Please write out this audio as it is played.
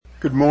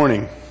Good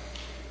morning.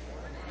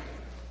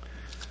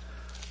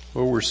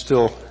 Well, we're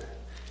still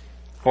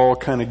all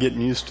kind of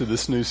getting used to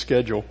this new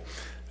schedule.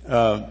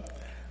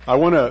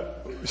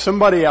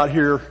 Somebody out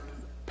here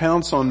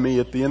pounce on me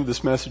at the end of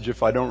this message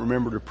if I don't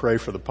remember to pray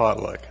for the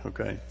potluck,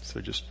 okay?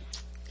 So just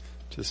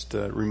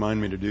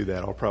remind me to do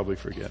that. I'll probably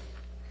forget.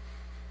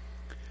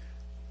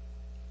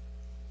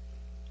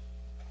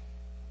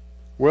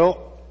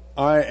 Well,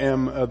 I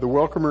am the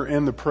welcomer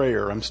and the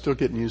prayer. I'm still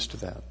getting used to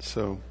that.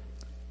 So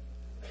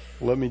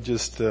let me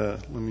just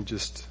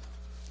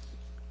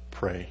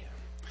pray.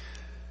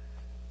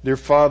 Dear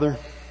Father,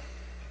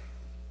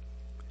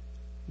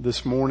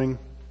 this morning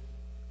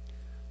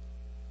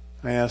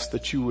I ask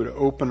that you would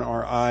open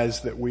our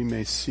eyes that we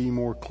may see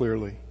more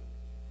clearly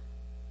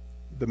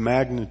the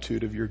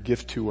magnitude of your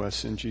gift to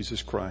us in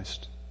Jesus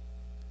Christ,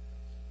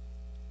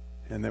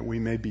 and that we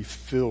may be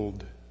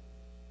filled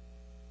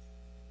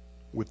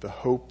with the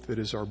hope that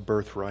is our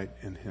birthright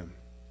in Him.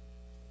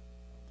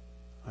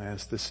 I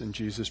ask this in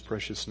Jesus'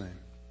 precious name.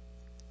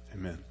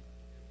 Amen.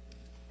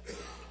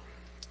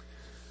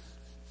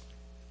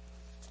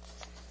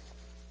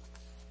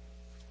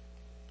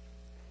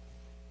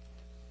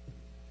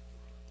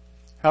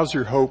 How's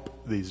your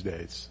hope these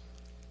days?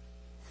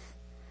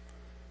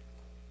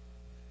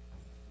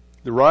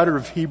 The writer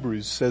of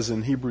Hebrews says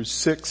in Hebrews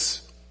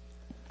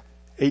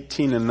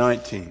 6:18 and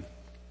 19,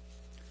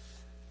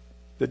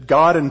 that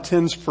God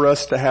intends for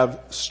us to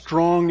have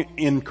strong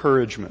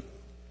encouragement.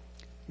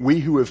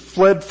 We who have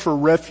fled for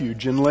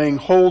refuge and laying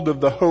hold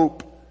of the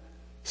hope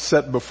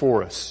set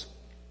before us.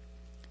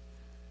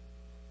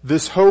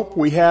 This hope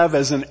we have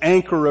as an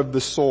anchor of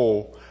the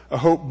soul, a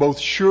hope both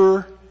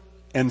sure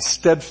and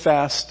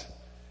steadfast,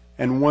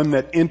 and one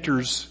that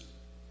enters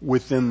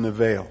within the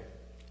veil.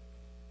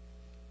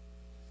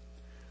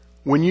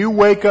 When you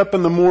wake up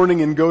in the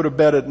morning and go to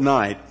bed at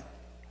night,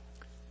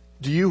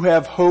 do you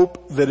have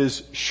hope that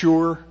is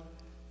sure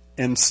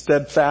and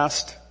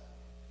steadfast?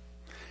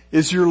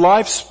 Is your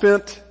life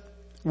spent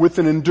with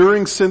an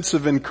enduring sense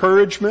of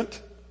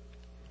encouragement,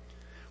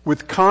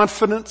 with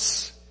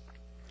confidence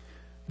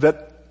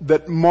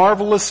that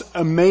marvelous,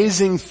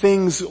 amazing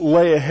things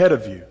lay ahead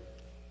of you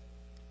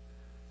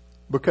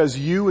because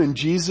you and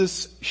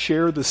Jesus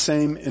share the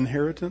same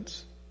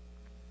inheritance?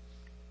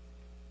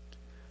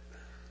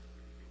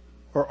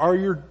 Or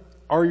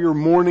are your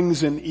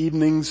mornings and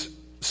evenings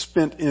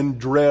spent in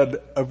dread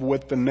of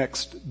what the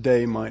next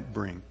day might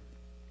bring?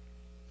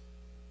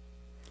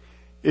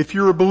 If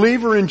you're a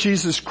believer in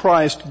Jesus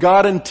Christ,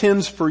 God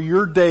intends for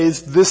your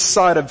days this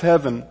side of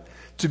heaven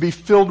to be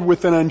filled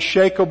with an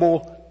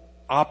unshakable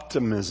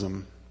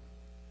optimism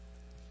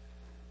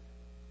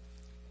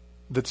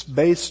that's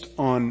based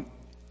on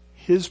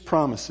His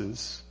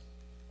promises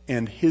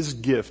and His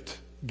gift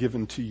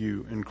given to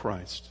you in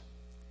Christ.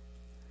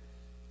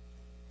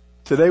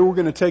 Today we're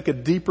going to take a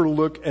deeper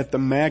look at the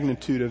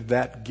magnitude of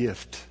that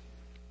gift.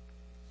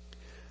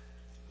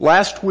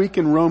 Last week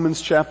in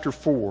Romans chapter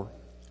 4,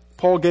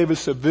 Paul gave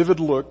us a vivid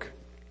look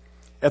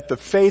at the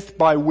faith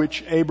by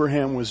which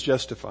Abraham was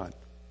justified,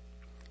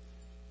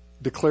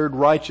 declared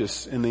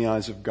righteous in the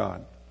eyes of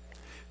God.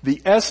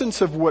 The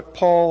essence of what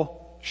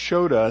Paul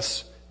showed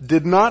us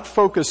did not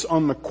focus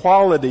on the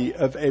quality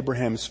of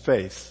Abraham's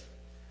faith,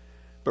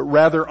 but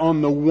rather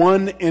on the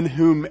one in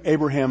whom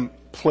Abraham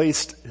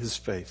placed his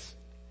faith,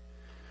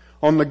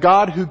 on the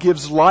God who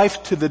gives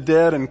life to the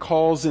dead and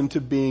calls into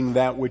being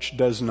that which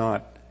does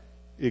not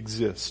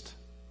exist.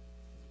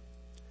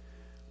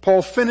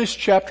 Paul finished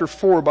chapter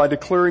 4 by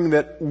declaring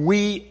that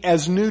we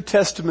as New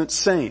Testament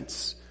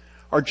saints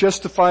are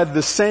justified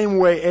the same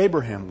way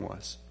Abraham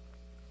was,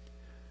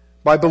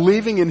 by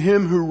believing in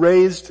Him who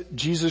raised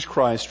Jesus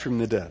Christ from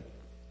the dead.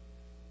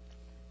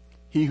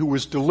 He who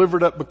was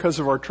delivered up because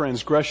of our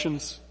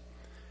transgressions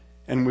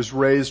and was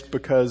raised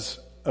because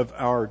of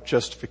our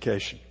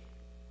justification.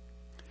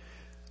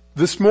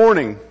 This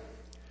morning,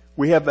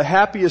 we have the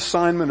happy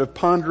assignment of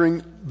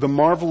pondering the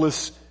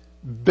marvelous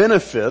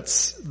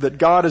benefits that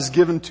God has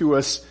given to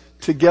us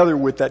together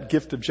with that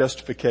gift of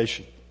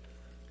justification.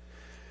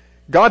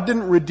 God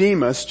didn't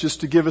redeem us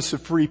just to give us a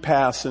free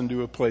pass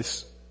into a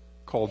place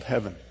called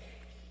heaven.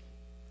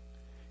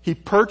 He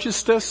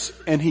purchased us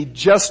and He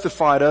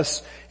justified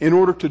us in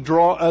order to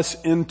draw us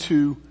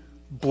into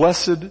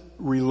blessed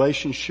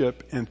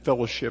relationship and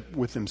fellowship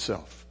with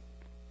Himself.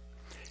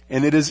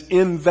 And it is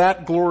in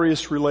that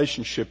glorious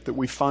relationship that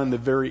we find the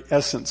very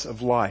essence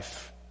of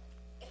life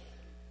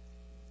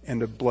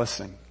and of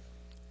blessing,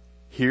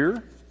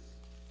 here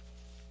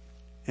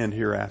and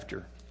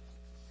hereafter.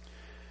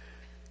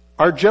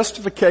 Our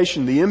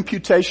justification, the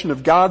imputation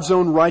of God's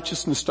own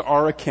righteousness to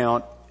our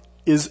account,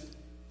 is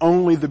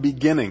only the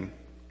beginning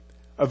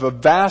of a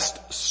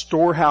vast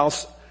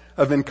storehouse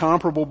of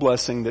incomparable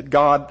blessing that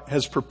God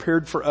has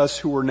prepared for us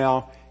who are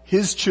now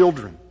His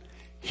children,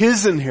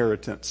 His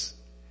inheritance,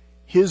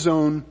 His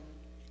own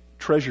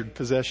treasured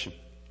possession.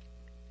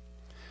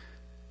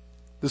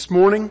 This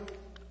morning,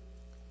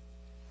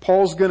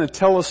 Paul's going to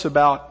tell us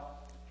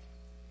about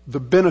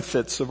the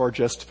benefits of our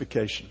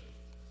justification.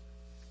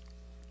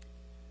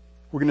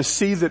 We're going to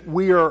see that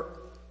we are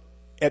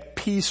at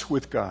peace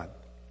with God,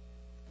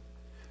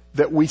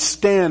 that we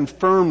stand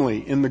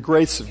firmly in the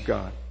grace of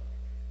God,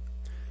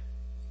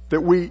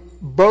 that we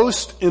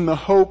boast in the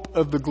hope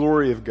of the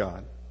glory of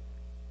God,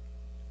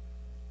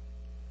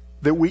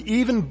 that we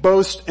even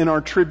boast in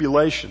our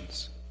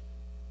tribulations,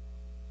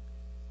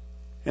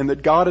 and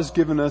that God has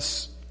given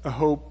us a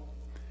hope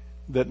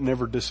that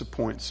never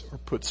disappoints or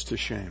puts to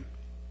shame.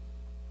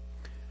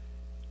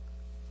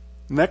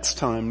 Next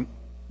time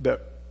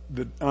that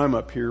I'm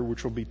up here,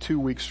 which will be 2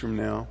 weeks from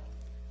now,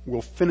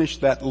 we'll finish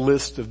that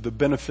list of the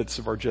benefits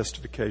of our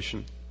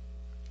justification.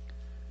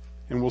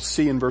 And we'll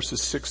see in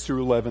verses 6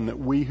 through 11 that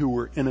we who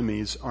were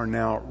enemies are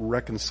now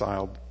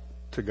reconciled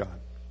to God.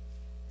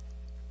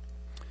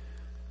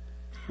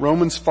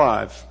 Romans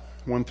 5,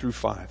 1 through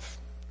 5.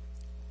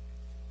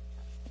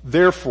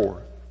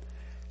 Therefore,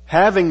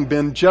 having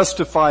been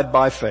justified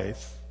by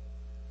faith,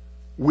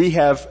 we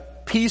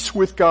have peace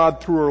with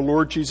God through our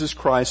Lord Jesus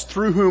Christ,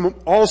 through whom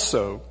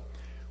also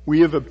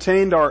we have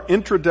obtained our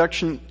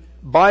introduction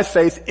by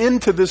faith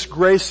into this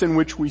grace in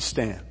which we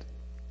stand.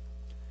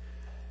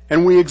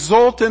 And we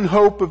exult in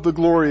hope of the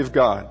glory of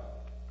God.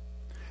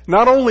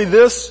 Not only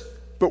this,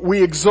 but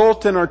we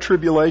exult in our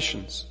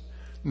tribulations,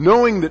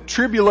 knowing that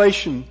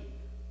tribulation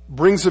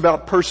brings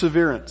about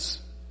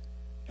perseverance,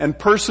 and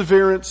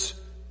perseverance,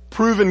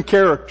 proven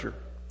character,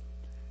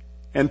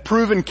 and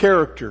proven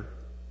character,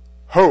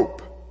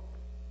 hope.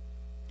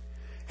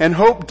 And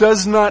hope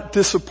does not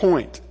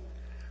disappoint,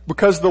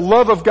 because the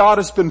love of God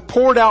has been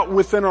poured out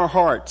within our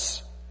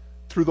hearts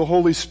through the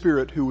Holy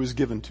Spirit who was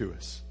given to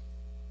us.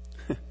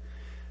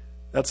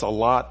 That's a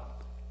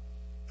lot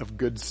of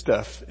good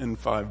stuff in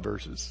 5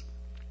 verses.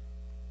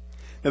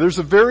 Now there's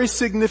a very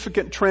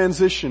significant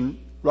transition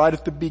right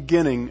at the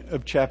beginning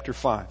of chapter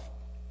 5,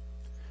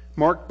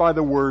 marked by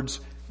the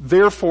words,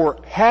 therefore,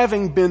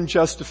 having been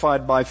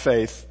justified by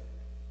faith,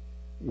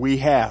 we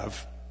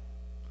have.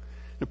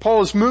 Now,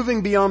 Paul is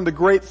moving beyond the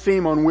great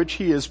theme on which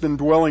he has been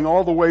dwelling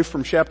all the way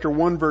from chapter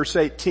 1 verse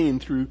 18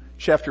 through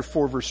chapter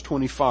 4 verse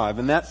 25.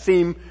 And that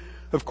theme,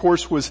 of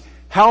course, was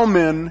how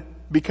men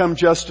become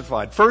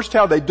justified. First,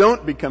 how they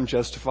don't become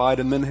justified,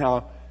 and then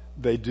how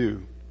they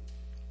do.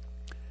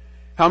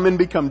 How men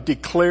become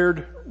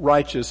declared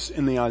righteous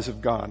in the eyes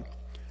of God.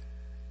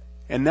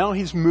 And now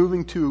he's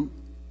moving to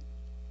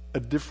a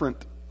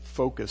different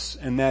focus,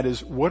 and that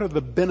is, what are the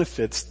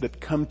benefits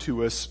that come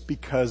to us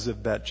because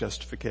of that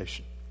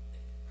justification?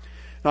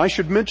 Now I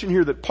should mention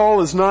here that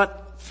Paul is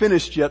not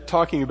finished yet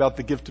talking about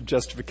the gift of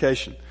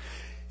justification.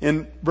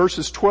 In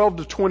verses 12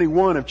 to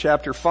 21 of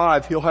chapter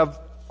 5, he'll have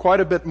quite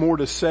a bit more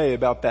to say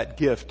about that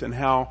gift and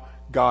how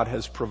God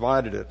has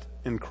provided it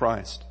in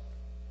Christ.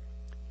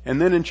 And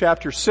then in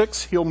chapter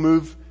 6, he'll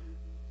move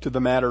to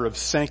the matter of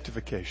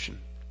sanctification,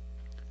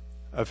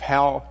 of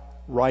how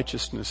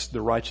righteousness,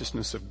 the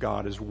righteousness of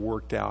God, is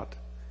worked out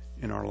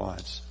in our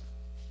lives.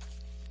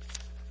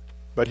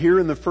 But here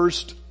in the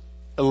first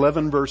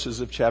 11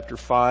 verses of chapter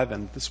 5,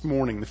 and this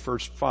morning the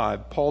first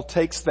 5, Paul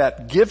takes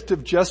that gift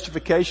of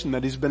justification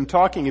that he's been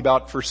talking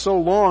about for so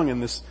long in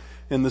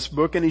this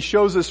book, and he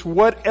shows us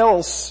what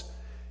else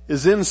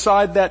is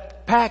inside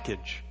that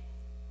package.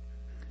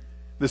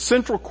 The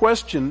central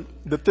question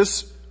that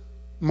this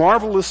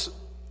marvelous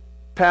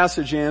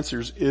passage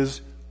answers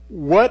is,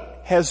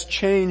 what has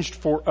changed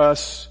for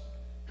us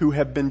who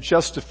have been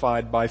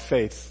justified by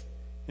faith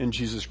in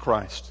Jesus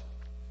Christ?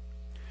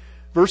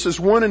 Verses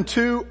 1 and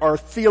 2 are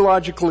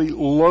theologically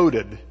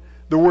loaded.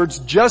 The words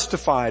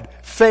justified,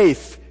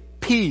 faith,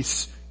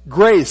 peace,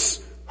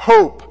 grace,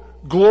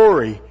 hope,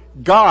 glory,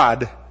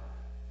 God,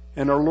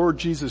 and our Lord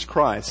Jesus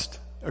Christ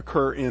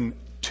occur in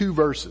 2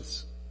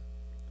 verses.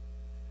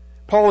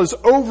 Paul is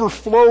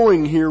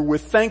overflowing here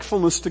with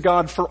thankfulness to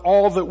God for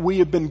all that we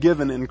have been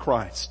given in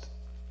Christ,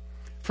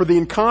 for the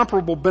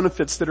incomparable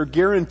benefits that are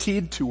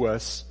guaranteed to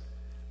us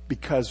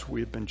because we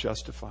have been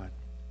justified.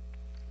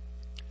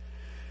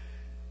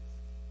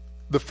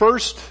 The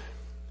first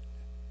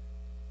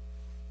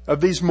of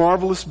these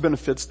marvelous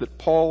benefits that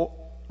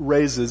Paul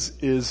raises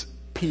is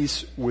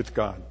peace with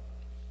God.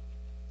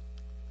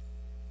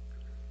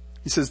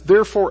 He says,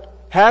 therefore,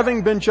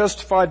 having been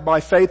justified by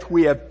faith,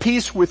 we have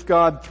peace with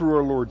God through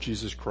our Lord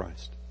Jesus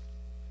Christ.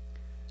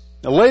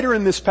 Now later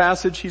in this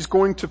passage, he's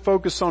going to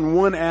focus on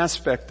one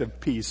aspect of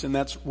peace, and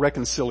that's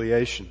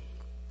reconciliation.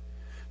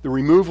 The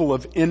removal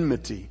of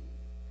enmity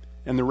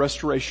and the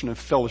restoration of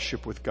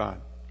fellowship with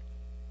God.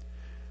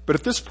 But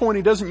at this point,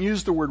 he doesn't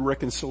use the word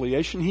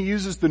reconciliation. He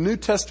uses the New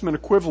Testament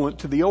equivalent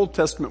to the Old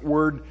Testament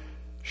word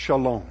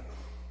shalom,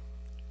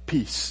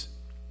 peace.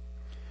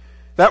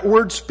 That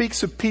word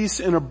speaks of peace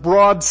in a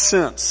broad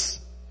sense.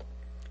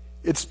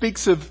 It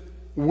speaks of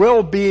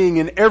well-being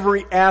in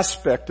every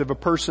aspect of a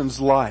person's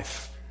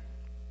life.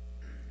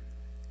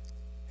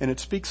 And it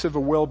speaks of a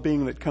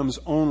well-being that comes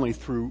only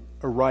through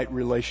a right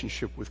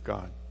relationship with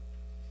God.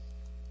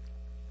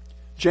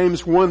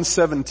 James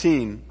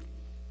 1:17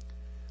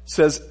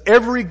 says,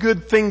 every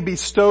good thing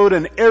bestowed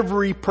and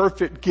every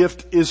perfect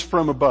gift is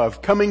from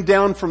above, coming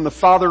down from the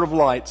Father of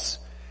lights,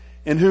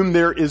 in whom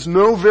there is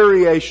no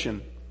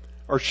variation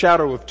or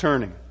shadow of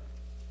turning.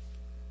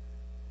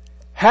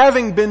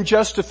 Having been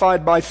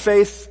justified by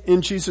faith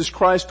in Jesus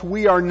Christ,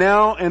 we are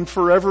now and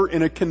forever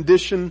in a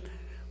condition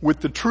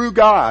with the true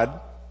God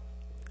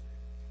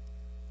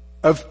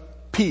of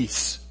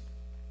peace.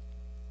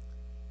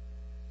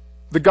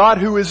 The God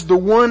who is the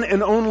one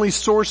and only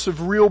source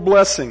of real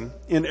blessing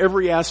in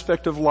every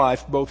aspect of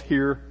life, both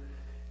here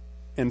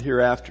and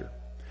hereafter.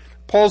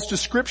 Paul's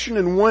description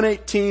in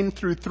 1:18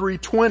 through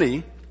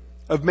 3:20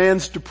 of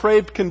man's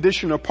depraved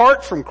condition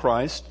apart from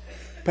Christ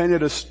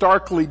painted a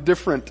starkly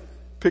different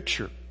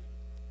picture.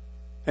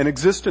 An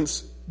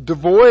existence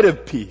devoid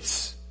of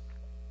peace.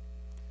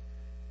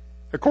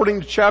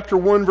 According to chapter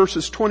 1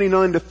 verses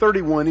 29 to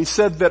 31, he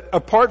said that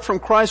apart from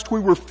Christ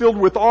we were filled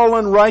with all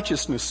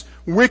unrighteousness,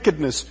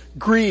 wickedness,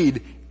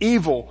 greed,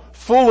 evil,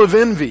 full of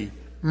envy,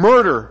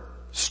 murder,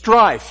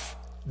 strife,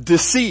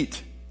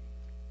 deceit,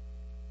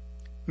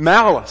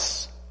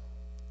 malice.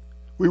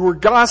 We were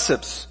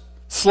gossips,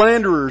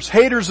 slanderers,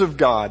 haters of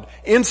God,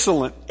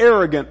 insolent,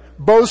 arrogant,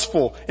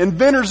 boastful,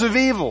 inventors of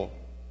evil,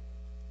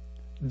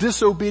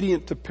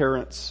 disobedient to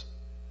parents,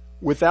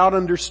 without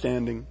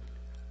understanding,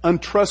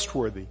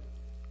 untrustworthy,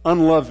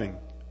 unloving,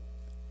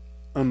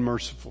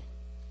 unmerciful.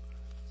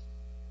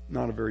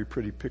 Not a very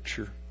pretty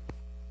picture.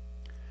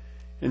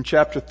 In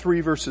chapter 3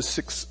 verses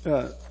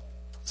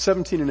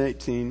 17 and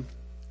 18,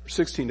 or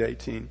 16 to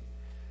 18,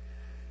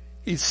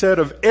 he said,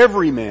 of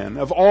every man,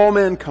 of all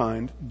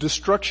mankind,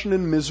 destruction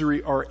and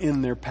misery are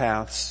in their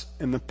paths,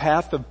 and the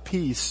path of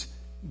peace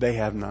they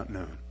have not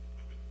known.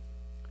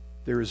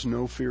 There is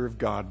no fear of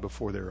God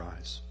before their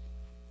eyes.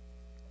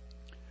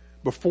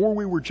 Before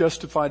we were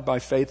justified by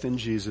faith in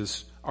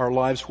Jesus, our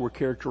lives were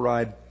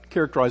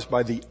characterized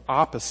by the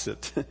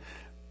opposite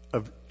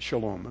of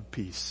shalom, of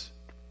peace.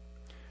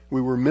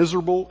 We were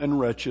miserable and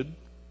wretched.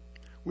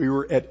 We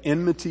were at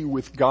enmity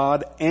with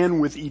God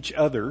and with each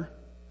other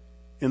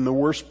in the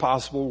worst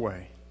possible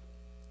way.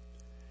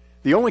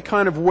 The only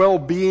kind of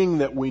well-being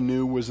that we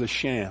knew was a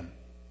sham.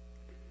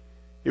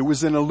 It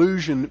was an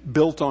illusion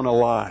built on a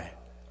lie,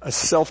 a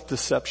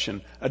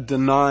self-deception, a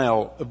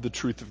denial of the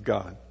truth of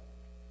God.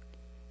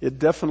 It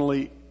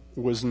definitely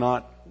was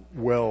not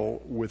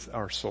well with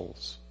our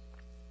souls.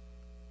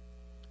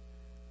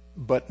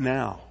 But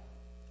now,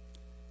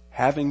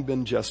 having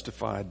been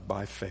justified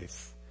by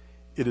faith,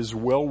 it is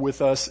well with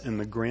us in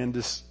the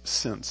grandest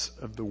sense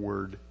of the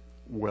word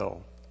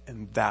well.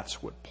 And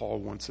that's what Paul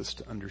wants us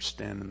to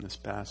understand in this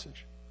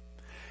passage.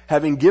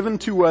 Having given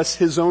to us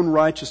his own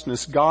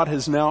righteousness, God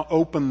has now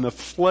opened the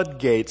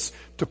floodgates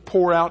to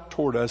pour out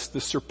toward us the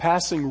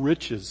surpassing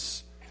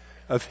riches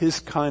of his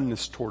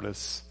kindness toward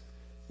us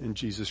in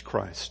Jesus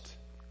Christ.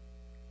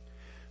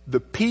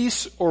 The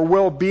peace or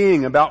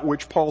well-being about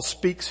which Paul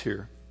speaks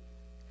here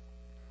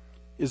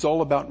is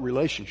all about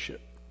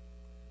relationship.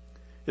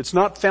 It's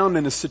not found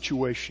in a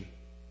situation.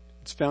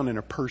 It's found in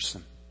a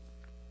person.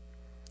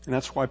 And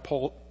that's why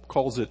Paul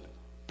calls it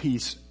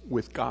peace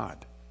with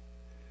God.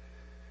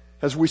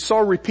 As we saw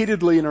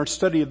repeatedly in our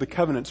study of the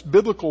covenants,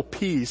 biblical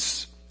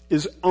peace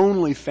is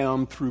only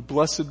found through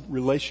blessed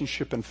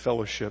relationship and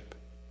fellowship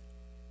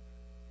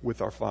with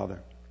our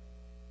Father.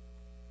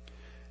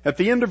 At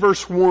the end of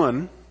verse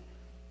 1,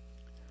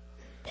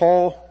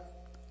 Paul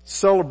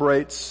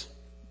celebrates,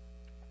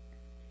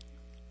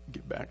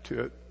 get back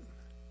to it.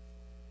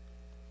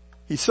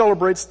 He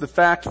celebrates the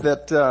fact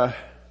that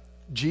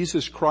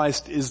Jesus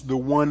Christ is the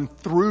one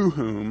through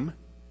whom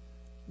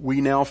we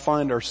now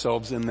find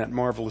ourselves in that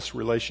marvelous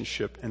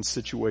relationship and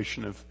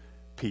situation of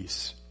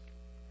peace.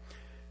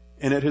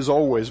 And it has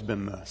always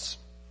been thus.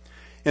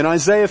 In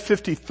Isaiah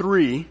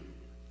 53,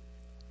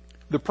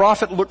 the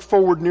prophet looked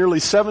forward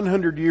nearly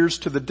 700 years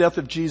to the death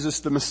of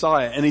Jesus the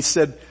Messiah, and he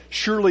said,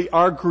 surely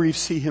our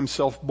griefs he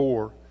himself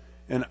bore,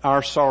 and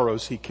our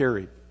sorrows he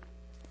carried.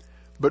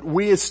 But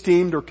we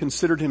esteemed or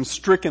considered him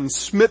stricken,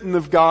 smitten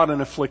of God,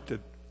 and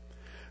afflicted.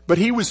 But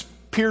he was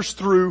pierced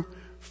through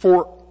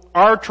for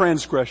our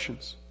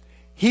transgressions.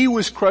 He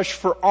was crushed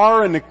for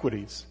our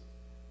iniquities.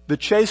 The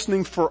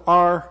chastening for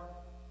our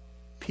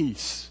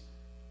peace,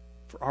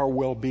 for our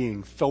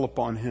well-being, fell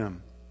upon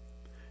him.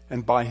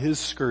 And by his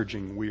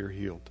scourging we are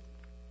healed.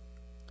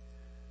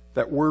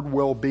 That word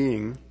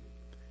well-being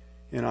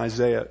in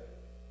Isaiah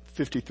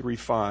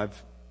 53:5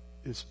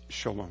 is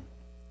shalom.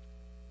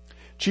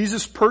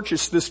 Jesus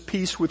purchased this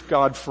peace with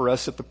God for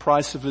us at the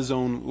price of his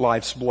own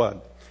life's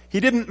blood. He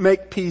didn't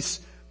make peace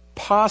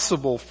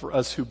possible for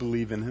us who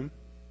believe in him.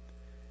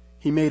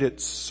 He made it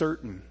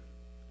certain.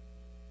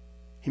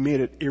 He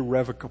made it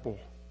irrevocable.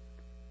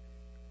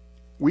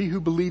 We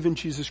who believe in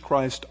Jesus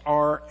Christ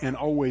are and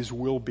always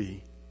will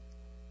be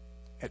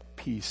at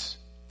peace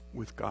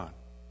with God.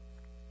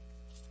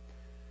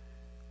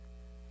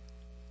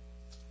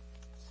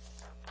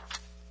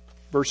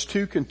 Verse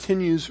 2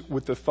 continues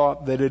with the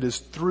thought that it is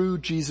through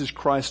Jesus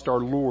Christ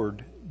our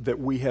Lord that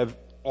we have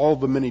all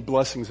the many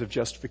blessings of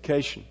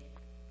justification.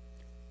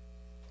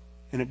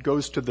 And it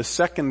goes to the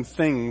second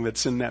thing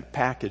that's in that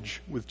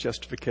package with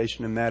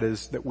justification, and that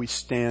is that we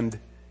stand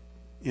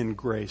in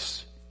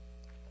grace.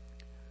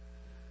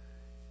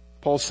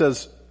 Paul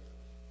says,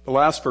 the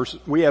last verse,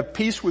 we have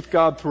peace with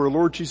God through our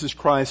Lord Jesus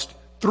Christ,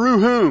 through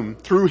whom,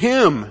 through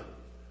Him,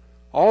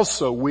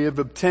 also we have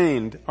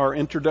obtained our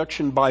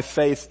introduction by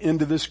faith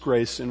into this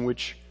grace in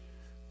which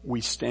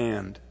we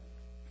stand.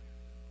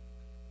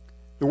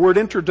 The word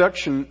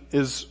introduction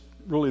is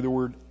really the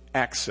word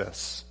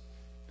access.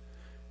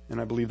 And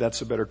I believe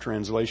that's a better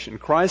translation.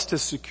 Christ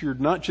has secured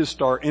not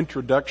just our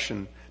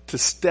introduction to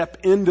step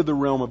into the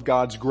realm of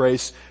God's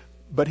grace,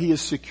 but He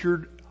has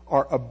secured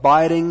our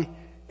abiding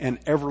and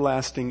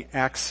everlasting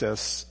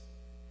access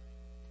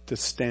to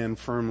stand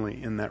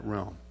firmly in that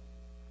realm.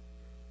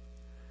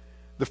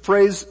 The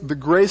phrase, the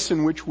grace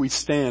in which we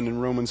stand in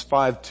Romans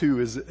 5:2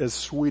 is as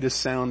sweet a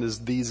sound as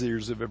these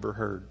ears have ever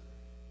heard.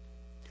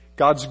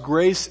 God's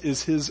grace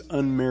is His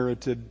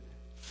unmerited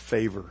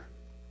favor.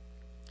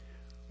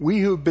 We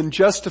who have been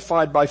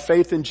justified by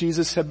faith in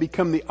Jesus have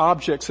become the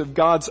objects of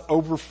God's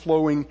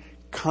overflowing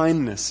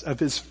kindness, of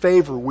His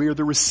favor. We are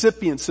the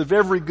recipients of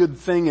every good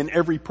thing and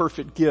every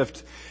perfect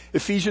gift.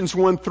 Ephesians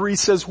 1:3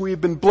 says we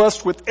have been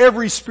blessed with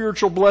every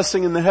spiritual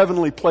blessing in the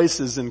heavenly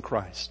places in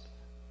Christ.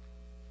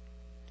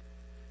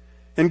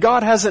 And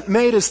God hasn't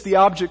made us the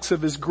objects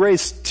of His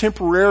grace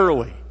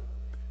temporarily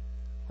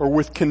or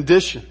with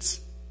conditions.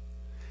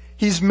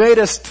 He's made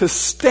us to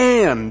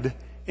stand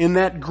in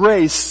that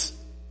grace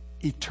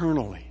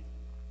eternally.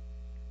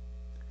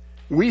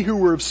 We who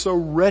were of so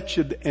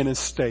wretched an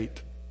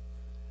estate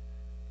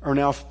are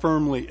now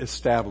firmly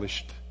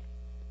established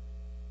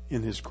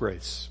in His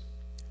grace,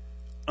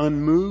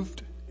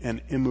 unmoved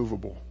and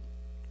immovable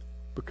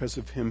because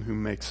of Him who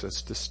makes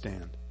us to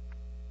stand.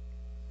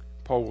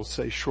 Paul will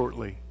say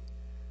shortly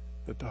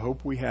that the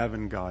hope we have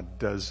in God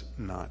does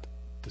not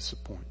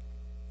disappoint.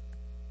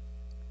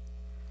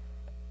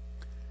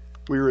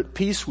 We are at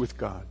peace with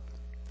God.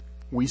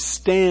 We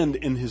stand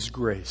in His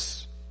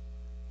grace,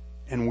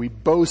 and we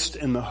boast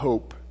in the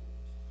hope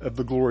of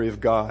the glory of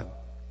God.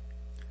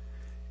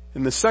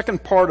 In the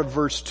second part of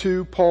verse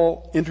 2,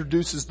 Paul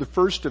introduces the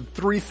first of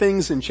three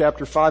things in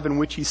chapter 5 in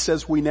which he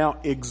says we now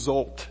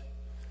exult.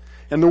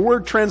 And the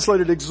word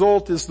translated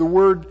exult is the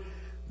word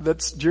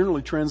that's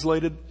generally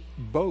translated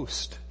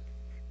boast.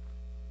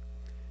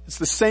 It's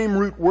the same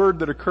root word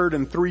that occurred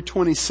in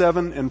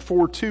 3:27 and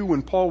 4:2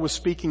 when Paul was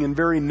speaking in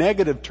very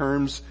negative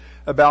terms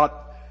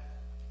about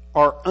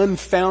our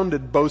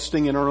unfounded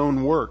boasting in our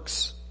own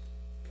works.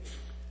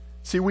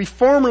 See, we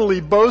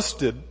formerly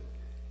boasted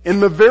in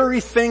the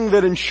very thing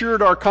that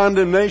ensured our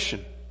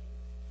condemnation,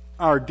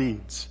 our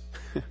deeds.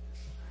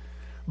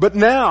 But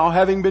now,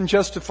 having been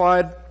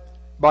justified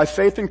by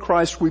faith in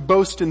Christ, we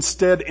boast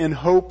instead in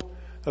hope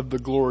of the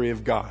glory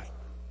of God.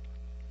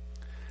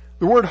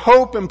 The word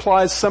hope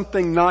implies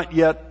something not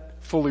yet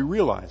fully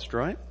realized,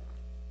 right?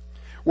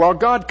 While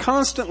God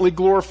constantly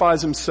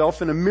glorifies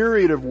Himself in a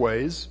myriad of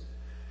ways,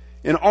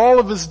 in all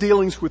of His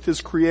dealings with His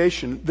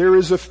creation, there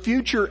is a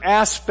future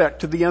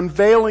aspect to the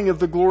unveiling of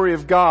the glory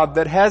of God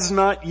that has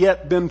not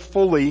yet been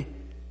fully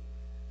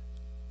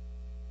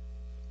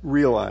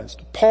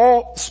realized.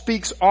 Paul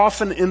speaks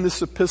often in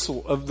this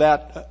epistle of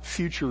that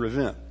future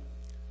event,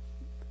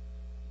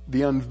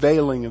 the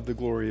unveiling of the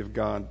glory of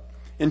God.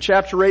 In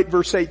chapter 8,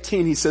 verse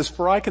 18, he says,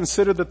 "For I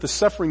consider that the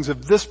sufferings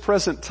of this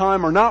present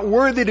time are not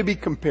worthy to be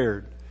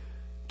compared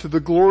to the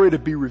glory to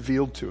be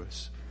revealed to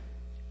us."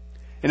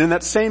 And in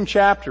that same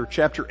chapter,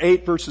 chapter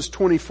 8, verses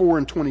 24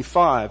 and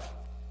 25,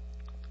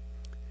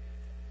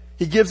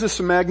 he gives us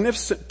a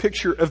magnificent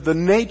picture of the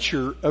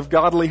nature of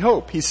godly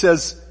hope. He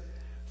says,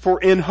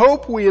 "For in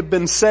hope we have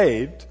been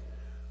saved,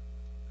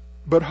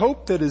 but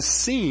hope that is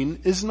seen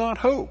is not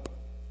hope.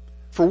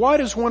 For why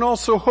does one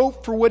also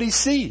hope for what he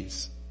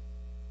sees?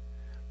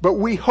 But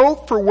we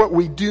hope for what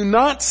we do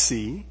not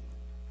see.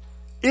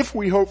 If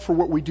we hope for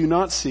what we do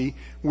not see,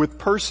 with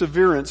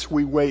perseverance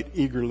we wait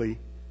eagerly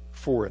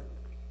for it."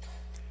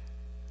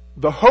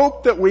 The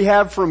hope that we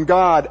have from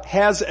God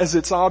has as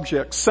its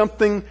object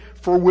something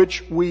for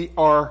which we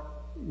are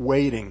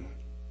waiting.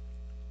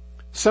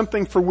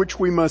 Something for which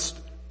we must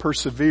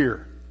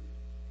persevere.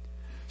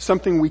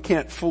 Something we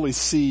can't fully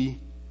see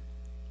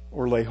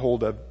or lay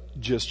hold of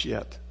just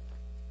yet.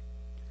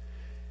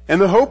 And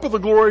the hope of the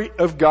glory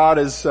of God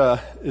is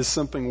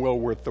something well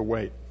worth the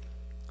wait.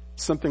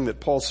 Something that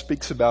Paul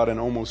speaks about in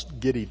almost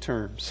giddy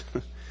terms.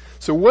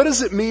 So what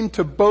does it mean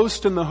to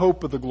boast in the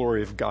hope of the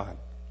glory of God?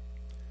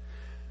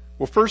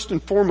 Well, first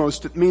and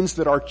foremost, it means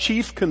that our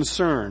chief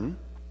concern,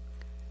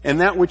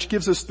 and that which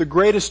gives us the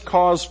greatest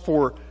cause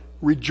for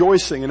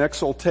rejoicing and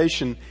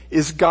exultation,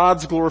 is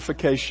God's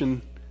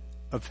glorification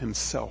of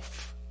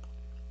Himself.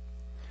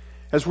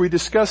 As we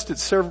discussed at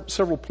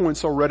several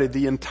points already,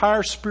 the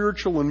entire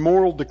spiritual and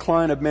moral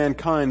decline of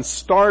mankind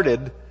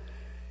started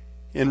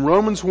in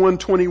Romans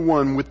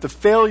 1:21 with the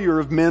failure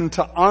of men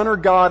to honor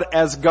God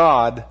as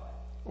God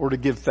or to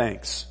give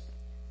thanks.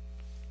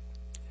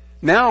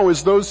 Now,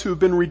 as those who have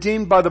been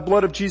redeemed by the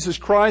blood of Jesus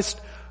Christ,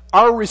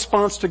 our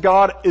response to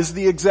God is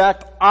the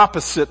exact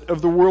opposite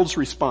of the world's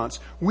response.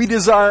 We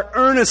desire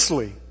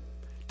earnestly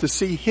to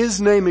see His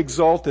name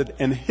exalted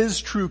and His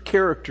true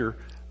character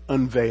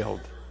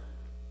unveiled.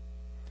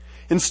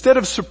 Instead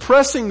of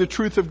suppressing the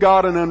truth of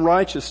God in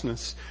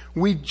unrighteousness,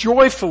 we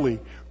joyfully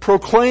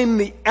proclaim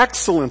the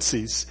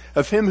excellencies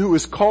of Him who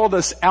has called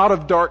us out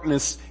of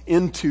darkness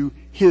into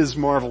His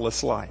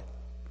marvelous light.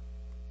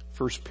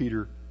 1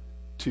 Peter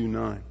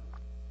 2:9.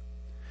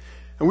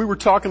 And we were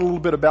talking a little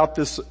bit about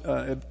this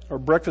at our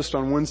breakfast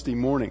on Wednesday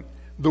morning.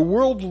 The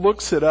world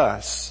looks at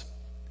us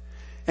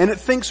and it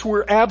thinks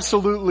we're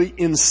absolutely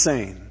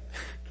insane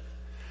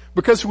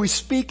because we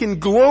speak in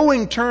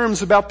glowing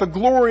terms about the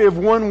glory of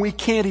one we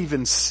can't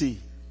even see.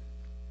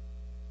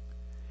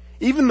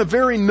 Even the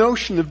very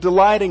notion of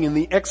delighting in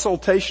the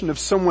exaltation of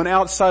someone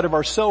outside of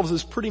ourselves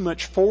is pretty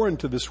much foreign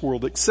to this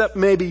world, except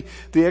maybe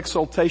the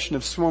exaltation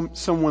of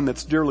someone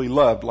that's dearly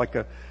loved, like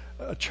a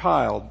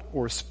child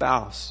or a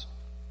spouse.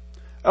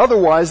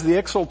 Otherwise, the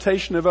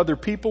exaltation of other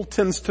people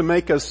tends to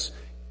make us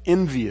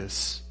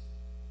envious,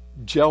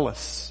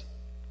 jealous,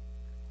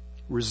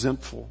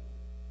 resentful.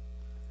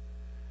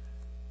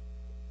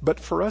 But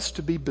for us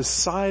to be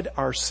beside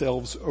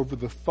ourselves over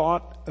the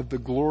thought of the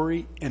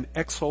glory and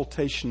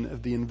exaltation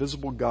of the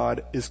invisible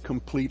God is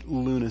complete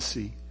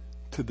lunacy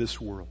to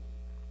this world.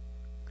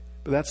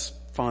 But that's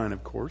fine,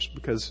 of course,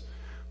 because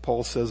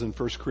Paul says in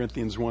 1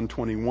 Corinthians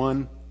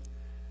 1:21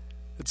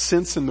 that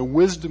since in the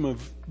wisdom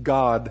of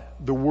God,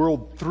 the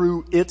world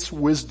through its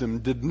wisdom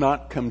did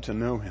not come to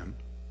know Him,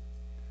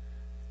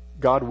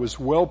 God was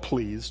well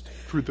pleased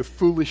through the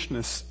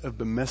foolishness of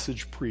the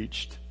message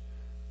preached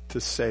to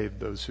save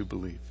those who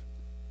believe.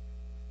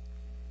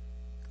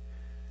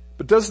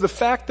 But does the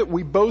fact that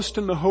we boast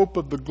in the hope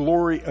of the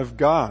glory of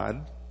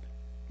God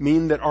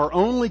mean that our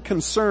only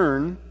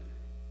concern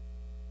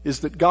is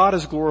that God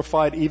is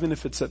glorified even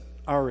if it's at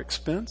our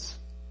expense?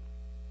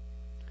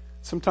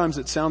 Sometimes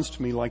it sounds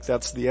to me like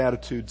that's the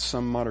attitude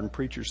some modern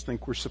preachers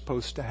think we're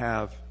supposed to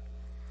have.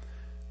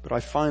 But I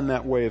find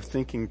that way of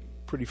thinking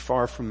pretty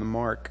far from the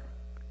mark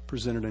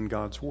presented in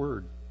God's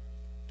Word.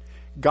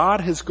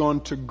 God has gone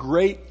to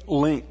great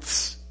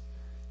lengths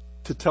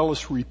to tell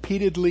us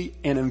repeatedly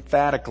and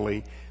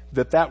emphatically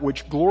that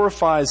which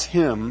glorifies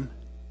Him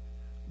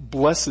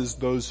blesses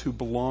those who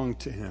belong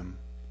to Him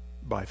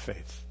by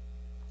faith.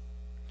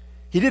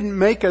 He didn't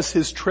make us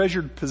His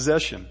treasured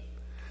possession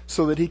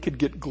so that He could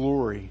get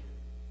glory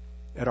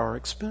at our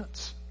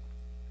expense.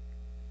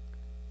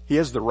 He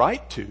has the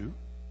right to,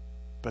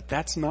 but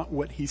that's not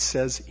what He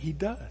says He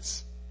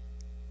does.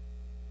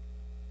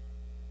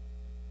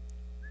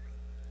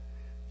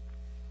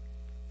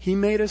 He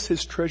made us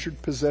His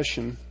treasured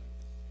possession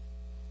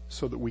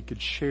so that we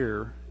could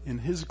share in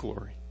His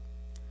glory.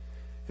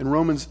 In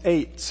Romans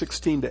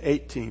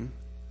 8:16-18,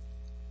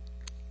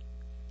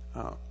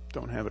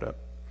 don't have it up.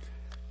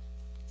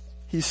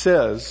 He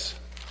says,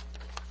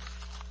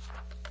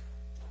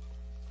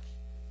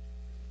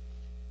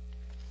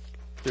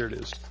 there it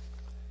is.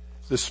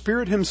 The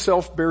Spirit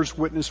Himself bears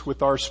witness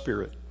with our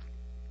spirit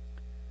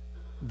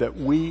that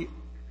we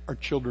are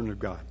children of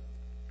God.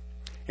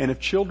 And if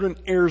children,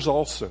 heirs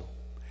also.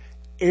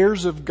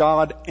 Heirs of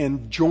God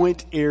and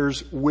joint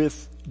heirs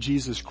with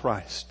Jesus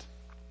Christ.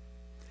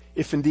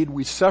 If indeed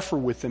we suffer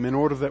with Him in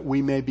order that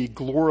we may be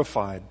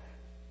glorified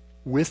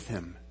with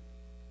Him.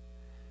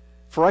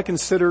 For I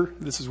consider,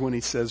 this is when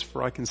he says,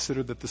 for I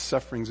consider that the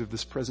sufferings of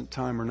this present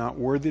time are not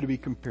worthy to be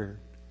compared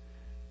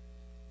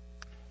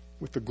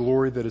with the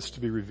glory that is to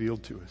be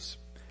revealed to us.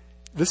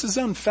 This is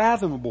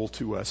unfathomable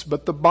to us,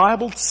 but the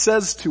Bible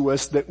says to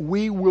us that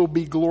we will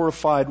be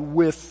glorified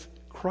with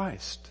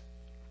Christ.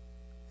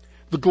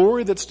 The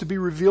glory that's to be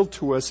revealed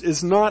to us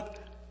is not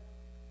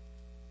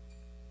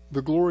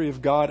the glory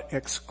of God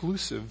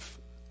exclusive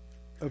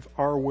of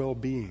our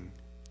well-being.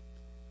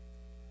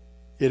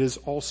 It is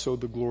also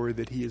the glory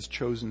that He has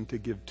chosen to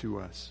give to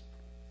us.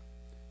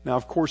 Now,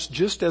 of course,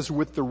 just as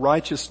the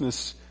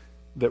righteousness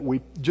that we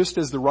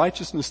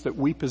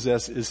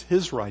possess is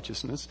His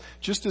righteousness,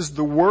 just as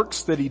the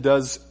works that He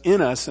does in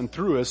us and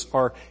through us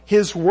are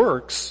His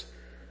works,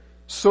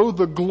 so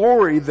the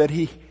glory that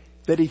He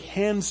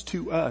hands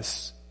to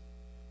us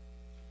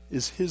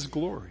is His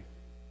glory.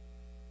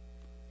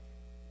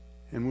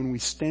 And when we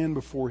stand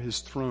before His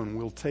throne,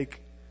 we'll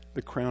take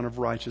the crown of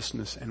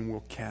righteousness and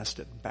we'll cast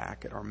it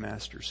back at our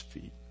Master's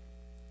feet.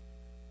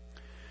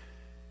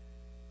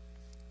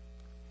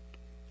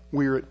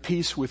 We are at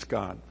peace with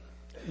God.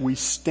 We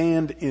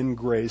stand in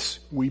grace.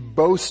 We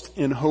boast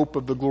in hope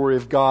of the glory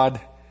of God.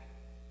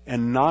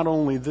 And not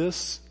only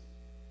this,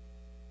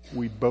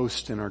 we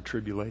boast in our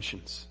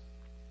tribulations.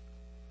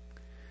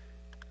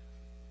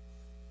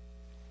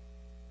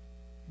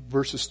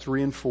 Verses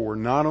 3 and 4,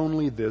 not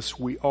only this,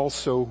 we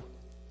also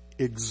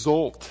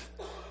exult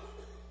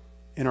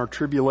in our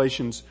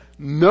tribulations,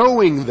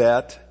 knowing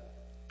that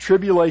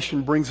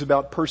tribulation brings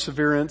about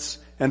perseverance,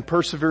 and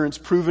perseverance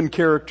proven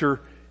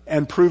character,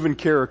 and proven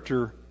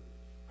character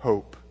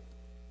hope.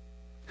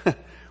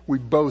 We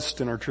boast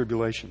in our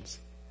tribulations.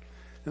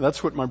 And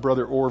that's what my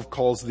brother Orv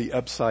calls the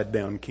upside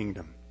down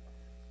kingdom.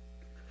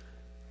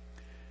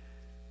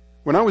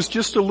 When I was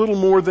just a little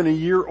more than a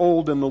year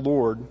old in the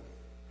Lord,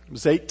 I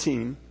was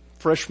 18,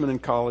 freshman in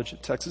college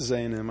at Texas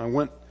A&M. I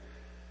went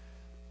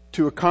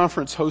to a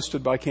conference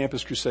hosted by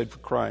Campus Crusade for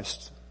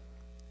Christ.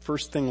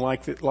 First thing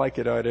like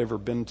it I'd ever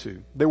been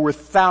to. There were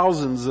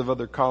thousands of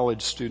other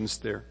college students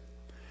there.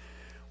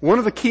 One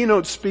of the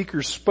keynote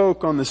speakers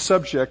spoke on the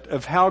subject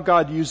of how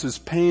God uses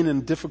pain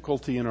and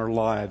difficulty in our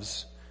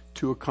lives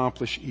to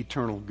accomplish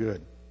eternal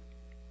good.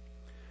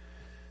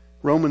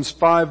 Romans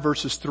 5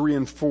 verses 3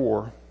 and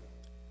 4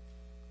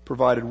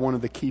 provided one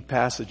of the key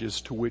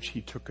passages to which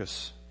he took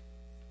us.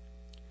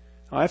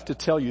 I have to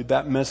tell you,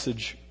 that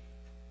message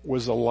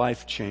was a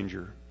life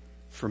changer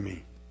for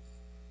me.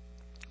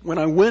 When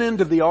I went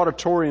into the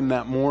auditorium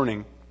that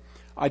morning,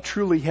 I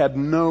truly had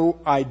no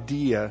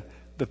idea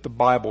that the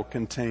Bible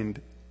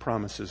contained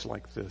promises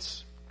like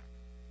this.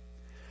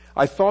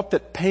 I thought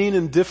that pain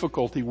and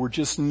difficulty were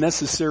just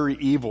necessary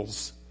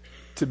evils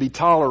to be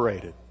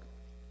tolerated.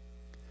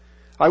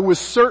 I was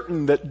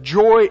certain that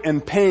joy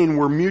and pain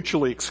were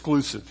mutually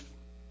exclusive,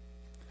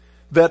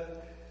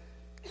 that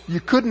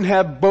you couldn't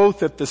have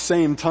both at the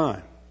same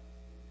time.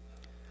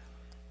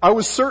 I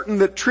was certain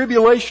that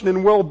tribulation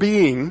and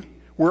well-being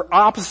were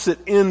opposite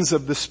ends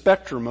of the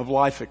spectrum of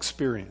life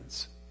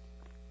experience.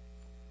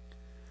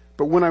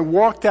 But when I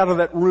walked out of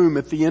that room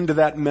at the end of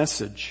that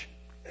message,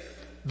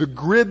 the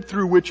grid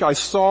through which I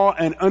saw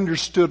and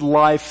understood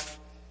life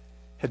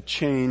had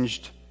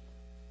changed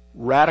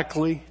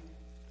radically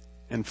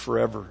and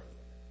forever.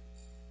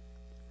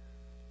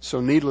 So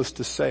needless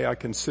to say, I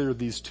consider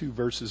these two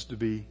verses to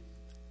be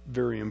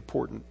very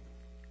important.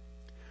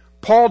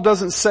 Paul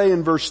doesn't say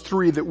in verse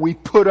 3 that we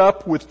put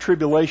up with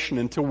tribulation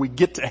until we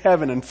get to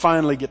heaven and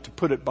finally get to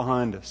put it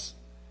behind us.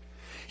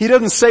 He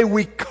doesn't say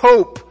we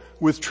cope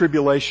with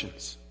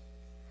tribulations.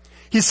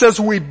 He says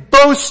we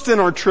boast in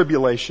our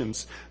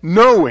tribulations,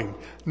 knowing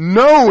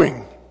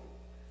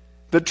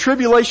that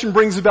tribulation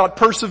brings about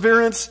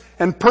perseverance,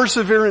 and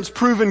perseverance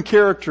proven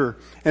character,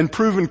 and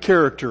proven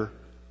character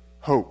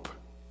hope.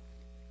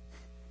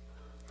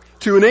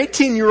 To an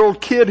 18-year-old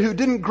kid who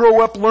didn't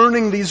grow up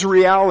learning these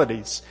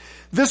realities,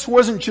 this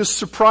wasn't just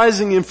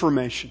surprising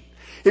information.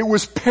 It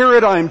was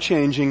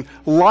paradigm-changing,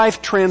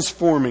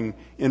 life-transforming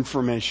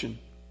information.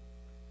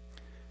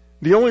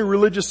 The only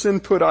religious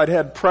input I'd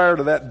had prior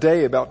to that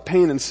day about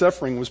pain and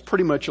suffering was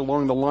pretty much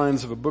along the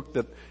lines of a book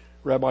that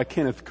Rabbi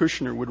Kenneth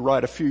Kushner would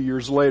write a few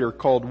years later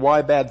called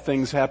Why Bad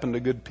Things Happen to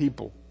Good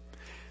People.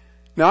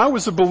 Now, I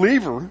was a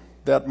believer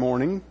that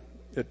morning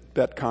at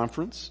that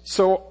conference,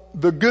 so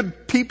the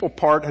good people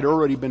part had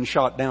already been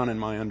shot down in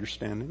my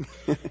understanding.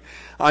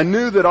 I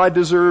knew that I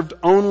deserved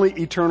only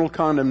eternal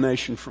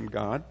condemnation from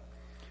God,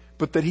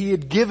 but that He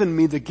had given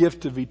me the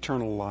gift of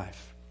eternal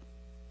life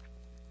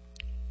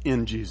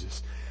in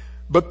Jesus.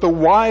 But the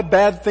why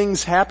bad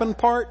things happen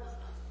part,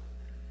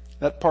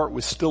 that part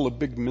was still a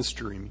big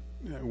mystery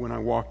when I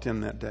walked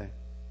in that day.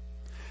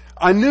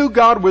 I knew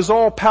God was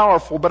all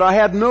powerful, but I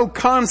had no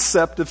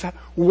concept of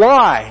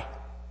why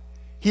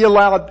He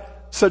allowed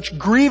such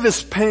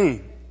grievous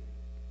pain,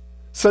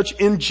 such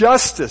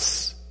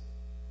injustice,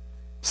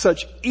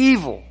 such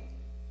evil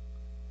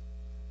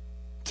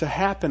to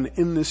happen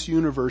in this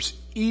universe,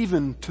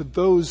 even to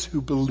those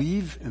who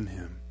believe in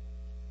Him.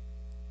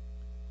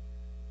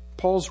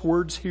 Paul's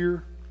words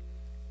here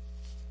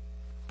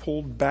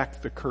pulled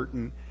back the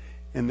curtain,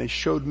 and they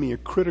showed me a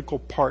critical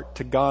part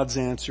to God's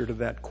answer to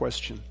that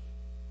question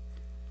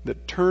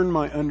that turned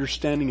my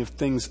understanding of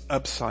things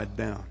upside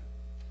down,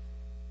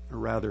 or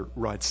rather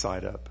right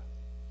side up.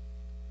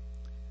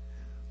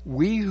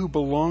 We who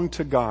belong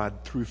to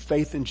God through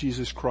faith in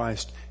Jesus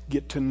Christ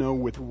get to know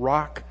with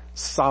rock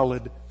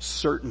solid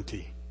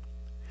certainty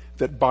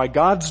that by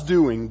God's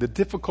doing, the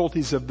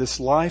difficulties of this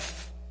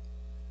life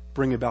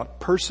bring about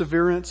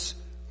perseverance,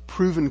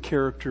 proven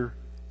character,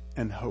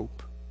 and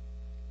hope.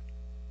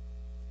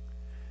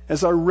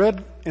 As I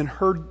read and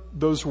heard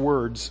those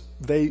words,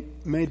 they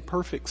made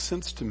perfect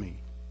sense to me.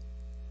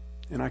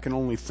 And I can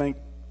only thank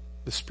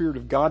the Spirit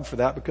of God for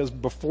that, because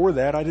before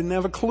that I didn't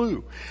have a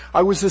clue.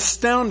 I was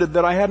astounded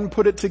that I hadn't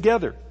put it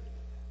together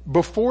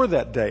before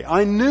that day.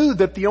 I knew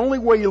that the only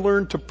way you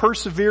learn to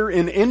persevere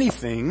in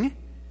anything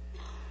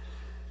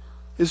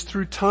is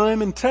through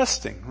time and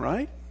testing,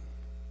 right?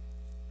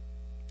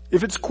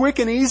 If it's quick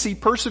and easy,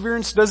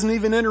 perseverance doesn't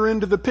even enter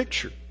into the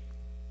picture.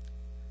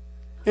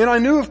 And I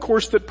knew, of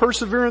course, that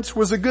perseverance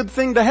was a good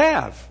thing to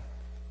have,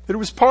 that it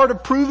was part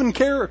of proven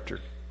character.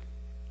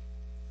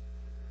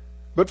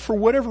 But for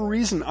whatever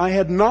reason, I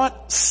had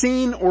not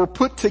seen or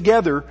put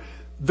together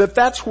that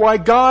that's why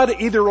God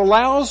either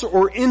allows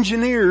or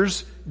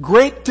engineers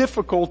great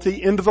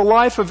difficulty into the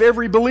life of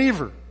every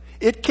believer.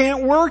 It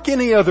can't work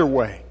any other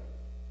way.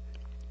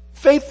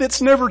 Faith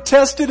that's never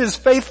tested is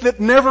faith that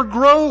never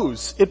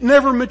grows. It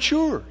never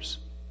matures.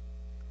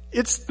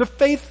 It's the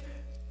faith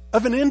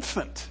of an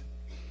infant.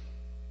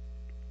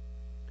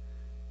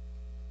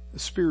 A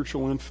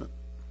spiritual infant.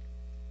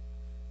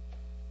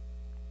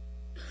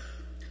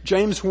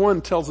 James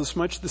 1 tells us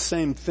much the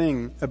same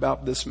thing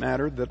about this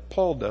matter that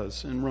Paul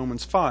does in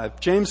Romans 5.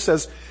 James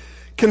says,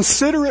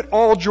 "Consider it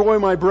all joy,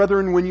 my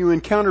brethren, when you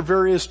encounter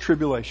various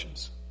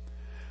tribulations,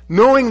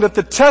 knowing that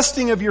the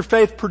testing of your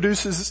faith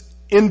produces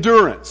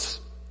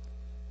endurance.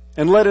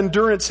 And let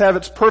endurance have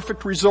its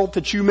perfect result,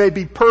 that you may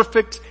be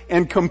perfect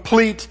and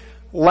complete,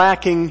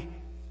 lacking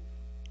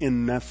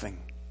in nothing.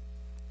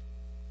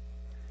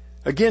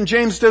 Again,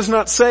 James does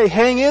not say,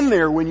 hang in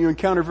there when you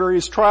encounter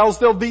various trials.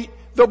 They'll be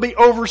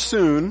over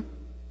soon.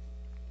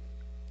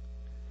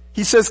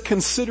 He says,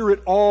 consider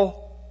it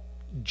all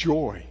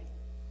joy.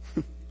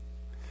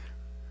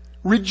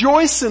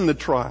 Rejoice in the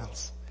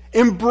trials.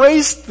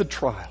 Embrace the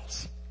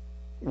trials.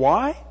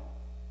 Why?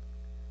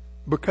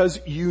 Because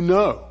you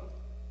know.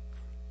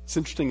 It's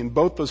interesting, in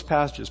both those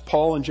passages,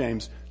 Paul and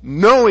James,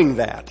 knowing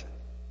that,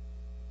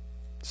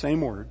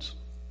 same words,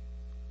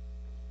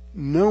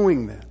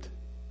 knowing that,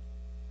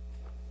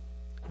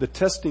 the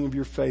testing of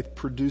your faith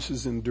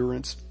produces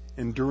endurance.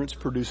 Endurance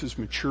produces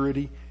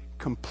maturity,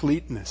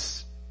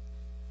 completeness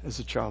as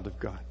a child of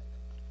God.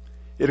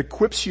 It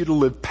equips you to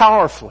live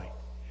powerfully,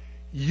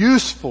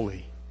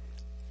 usefully,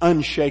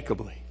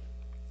 unshakably.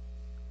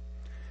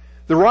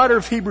 The writer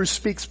of Hebrews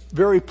speaks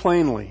very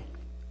plainly,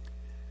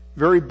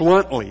 very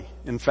bluntly,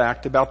 in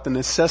fact, about the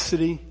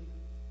necessity,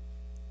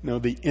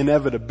 the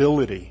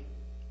inevitability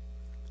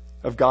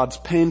of God's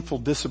painful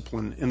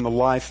discipline in the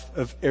life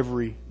of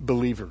every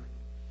believer.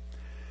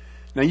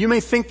 Now, you may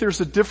think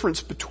there's a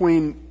difference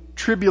between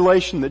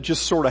tribulation that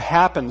just sort of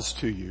happens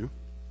to you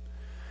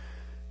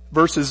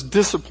versus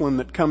discipline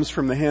that comes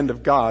from the hand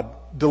of God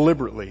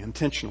deliberately,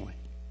 intentionally.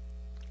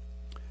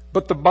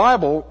 But the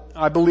Bible,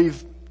 I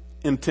believe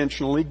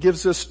intentionally,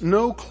 gives us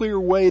no clear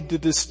way to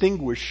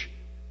distinguish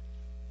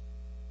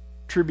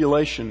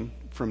tribulation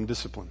from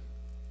discipline.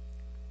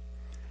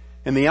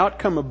 And the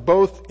outcome of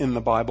both in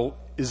the Bible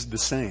is the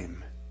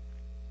same.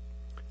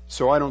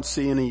 So I don't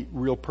see any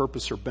real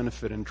purpose or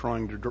benefit in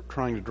trying to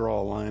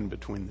draw a line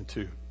between the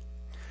two.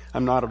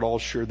 I'm not at all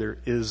sure there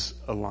is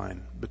a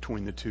line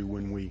between the two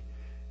when we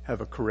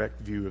have a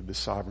correct view of the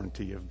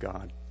sovereignty of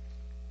God.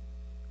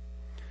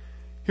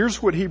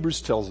 Here's what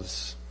Hebrews tells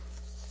us.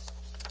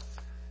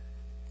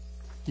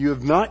 You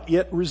have not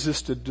yet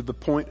resisted to the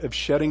point of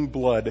shedding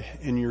blood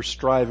in your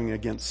striving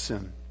against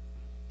sin.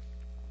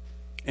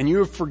 And you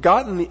have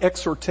forgotten the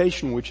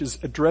exhortation which is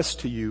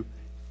addressed to you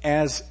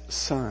as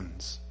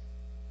sons.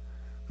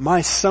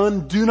 My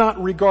son, do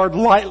not regard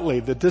lightly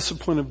the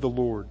discipline of the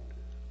Lord,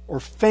 or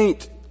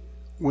faint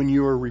when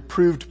you are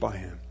reproved by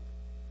him.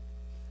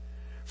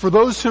 For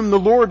those whom the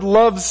Lord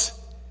loves,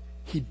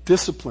 he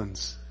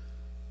disciplines,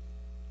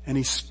 and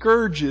he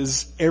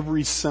scourges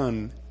every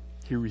son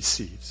he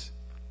receives.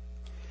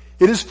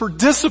 It is for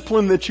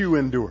discipline that you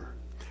endure.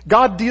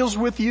 God deals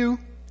with you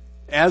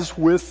as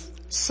with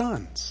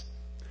sons.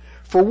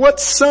 For what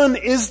son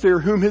is there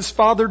whom his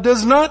father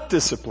does not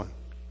discipline?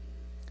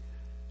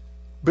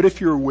 But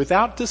if you're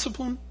without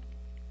discipline,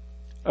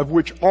 of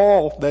which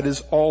all, that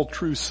is all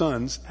true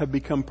sons, have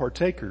become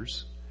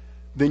partakers,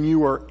 then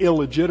you are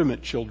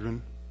illegitimate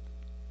children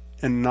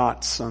and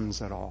not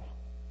sons at all.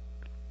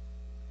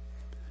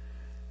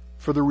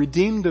 For the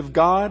redeemed of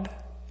God,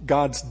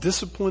 God's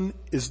discipline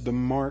is the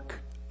mark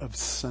of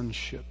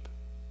sonship.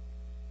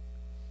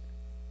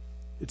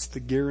 It's the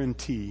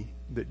guarantee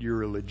that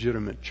you're a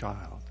legitimate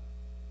child.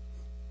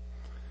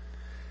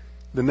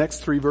 The next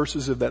 3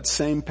 verses of that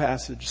same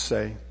passage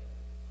say,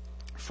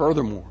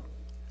 furthermore,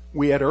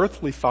 we had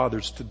earthly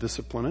fathers to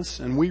discipline us,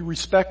 and we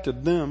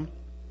respected them.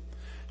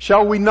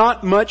 Shall we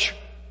not much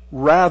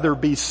rather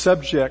be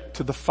subject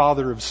to the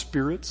Father of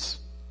spirits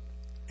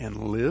and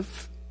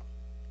live?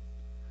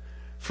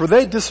 For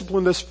they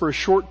disciplined us for a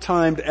short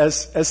time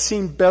as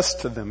seemed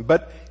best to them.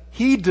 But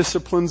he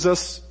disciplines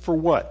us for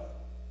what?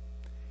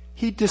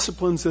 He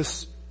disciplines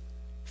us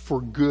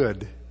for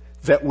good,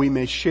 that we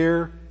may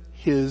share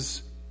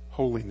his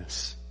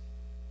holiness.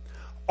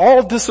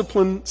 All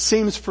discipline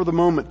seems for the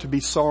moment to be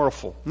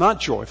sorrowful, not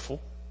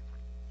joyful.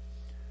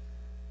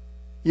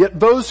 Yet to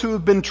those who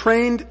have been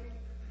trained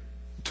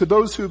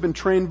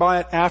by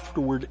it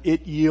afterward,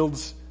 it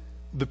yields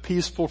the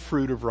peaceful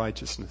fruit of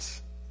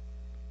righteousness.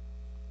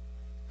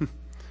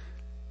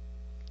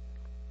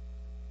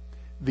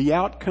 The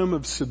outcome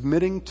of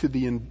submitting to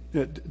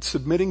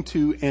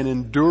and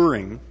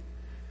enduring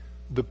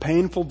the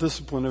painful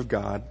discipline of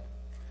God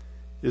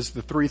is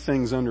the 3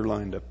 things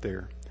underlined up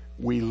there.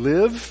 We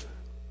live,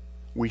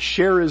 we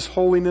share his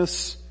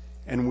holiness,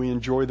 and we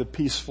enjoy the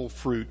peaceful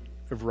fruit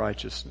of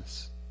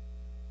righteousness.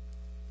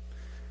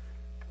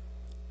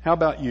 How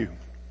about you?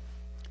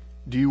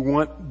 Do you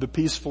want the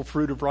peaceful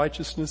fruit of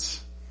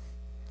righteousness?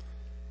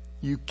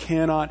 You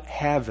cannot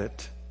have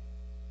it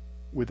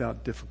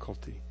without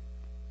difficulty.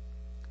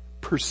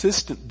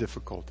 Persistent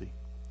difficulty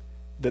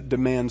that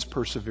demands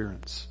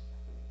perseverance.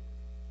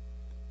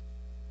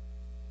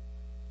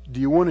 Do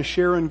you want to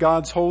share in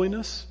God's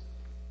holiness?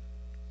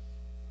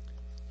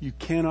 You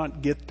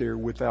cannot get there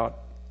without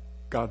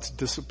God's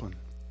discipline.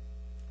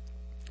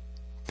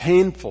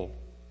 Painful,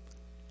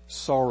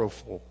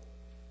 sorrowful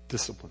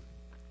discipline.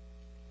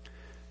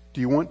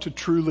 Do you want to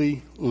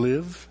truly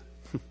live?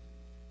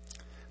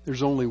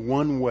 There's only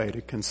one way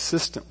to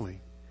consistently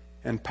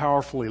and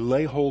powerfully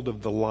lay hold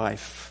of the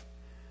life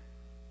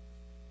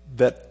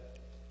that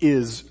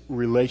is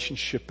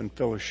relationship and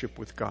fellowship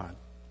with God.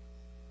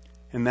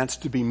 And that's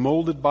to be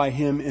molded by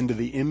Him into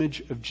the image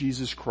of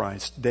Jesus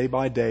Christ day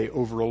by day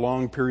over a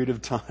long period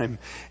of time.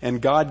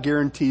 And God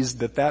guarantees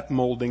that that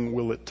molding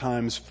will at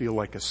times feel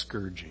like a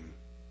scourging.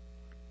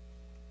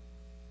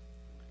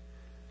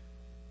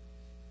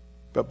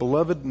 But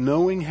beloved,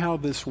 knowing how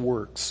this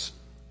works,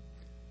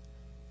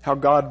 how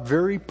God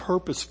very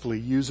purposefully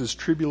uses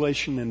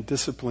tribulation and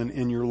discipline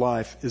in your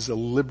life is a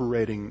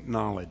liberating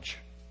knowledge.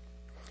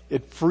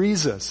 It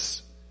frees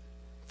us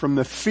from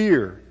the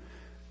fear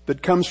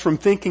that comes from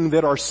thinking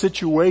that our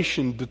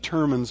situation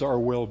determines our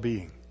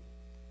well-being.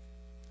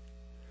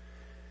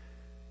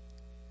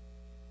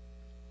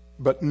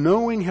 But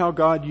knowing how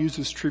God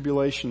uses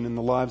tribulation in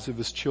the lives of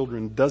His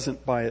children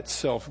doesn't by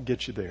itself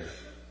get you there.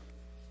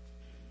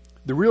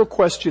 The real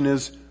question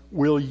is,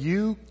 will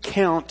you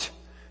count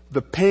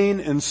the pain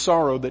and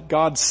sorrow that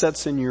God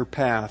sets in your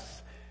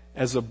path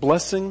as a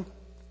blessing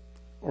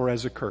or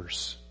as a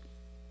curse?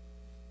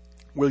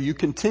 Will you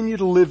continue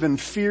to live in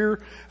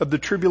fear of the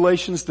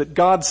tribulations that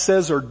God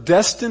says are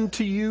destined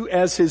to you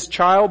as His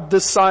child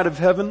this side of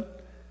heaven?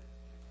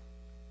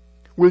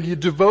 Will you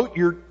devote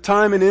your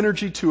time and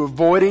energy to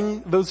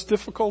avoiding those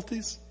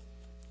difficulties?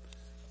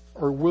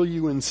 Or will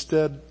you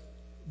instead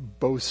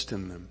boast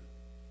in them?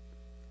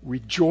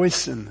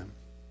 Rejoice in them?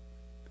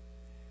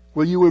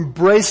 Will you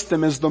embrace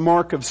them as the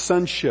mark of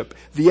sonship,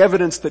 the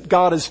evidence that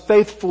God is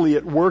faithfully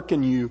at work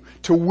in you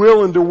to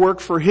will and to work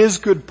for His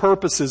good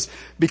purposes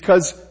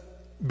because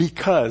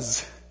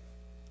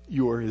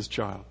you are His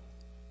child?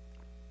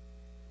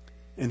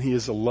 And He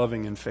is a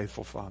loving and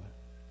faithful Father.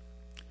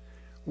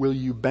 Will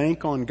you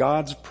bank on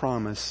God's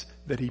promise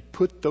that He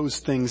put those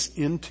things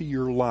into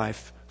your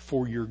life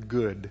for your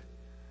good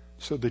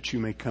so that you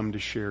may come to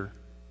share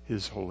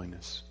His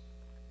holiness?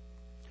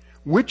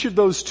 Which of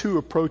those two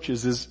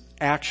approaches is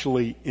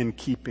actually in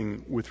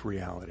keeping with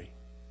reality?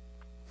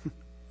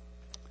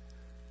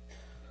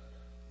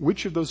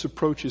 Which of those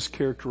approaches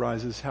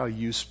characterizes how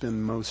you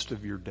spend most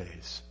of your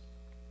days?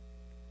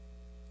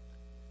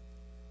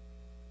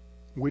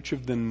 Which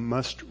of them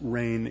must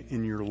reign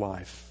in your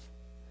life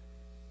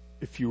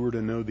if you were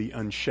to know the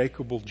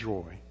unshakable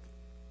joy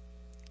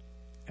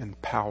and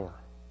power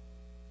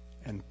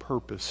and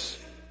purpose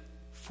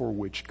for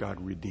which God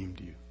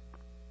redeemed you?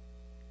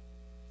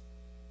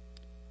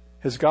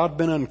 Has God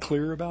been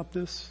unclear about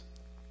this?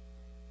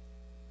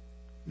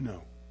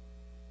 No.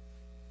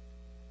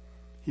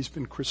 He's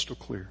been crystal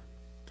clear.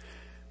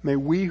 May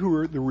we who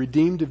are the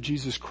redeemed of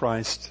Jesus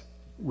Christ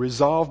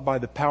resolve by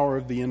the power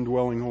of the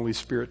indwelling Holy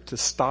Spirit to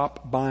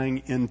stop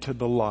buying into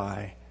the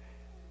lie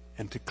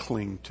and to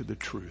cling to the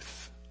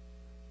truth.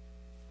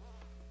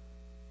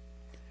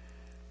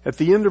 At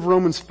the end of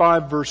Romans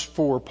 5 verse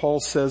 4, Paul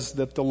says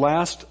that the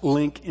last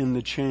link in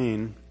the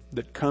chain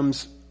that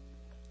comes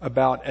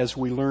about as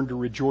we learn to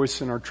rejoice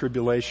in our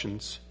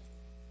tribulations,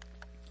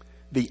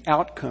 the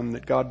outcome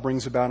that God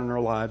brings about in our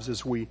lives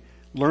as we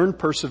learn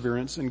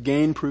perseverance and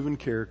gain proven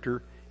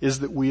character,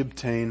 is that we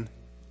obtain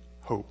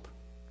hope.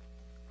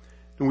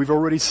 And we've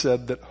already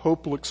said that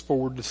hope looks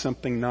forward to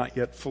something not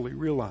yet fully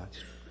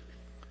realized.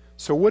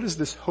 So what is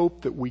this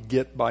hope that we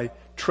get by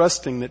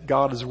trusting that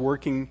God is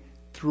working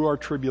through our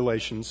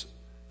tribulations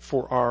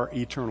for our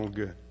eternal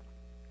good?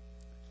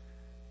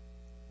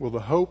 Well, the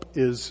hope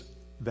is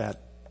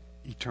that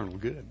eternal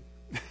good.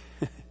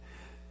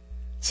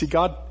 See,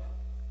 God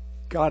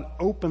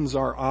opens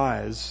our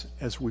eyes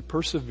as we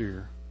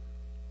persevere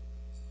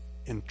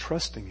in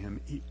trusting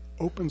Him. He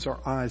opens our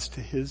eyes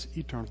to His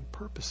eternal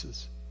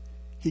purposes.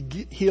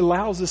 He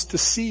allows us to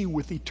see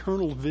with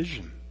eternal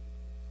vision.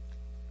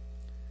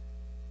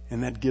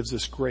 And that gives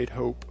us great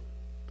hope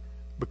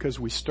because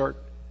we start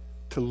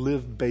to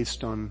live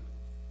based on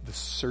the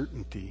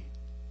certainty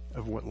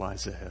of what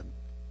lies ahead.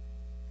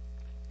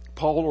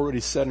 Paul already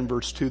said in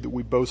verse 2 that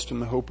we boast in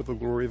the hope of the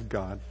glory of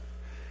God.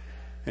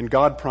 And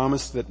God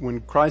promised that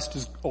when Christ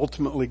is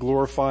ultimately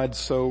glorified,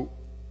 so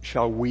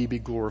shall we be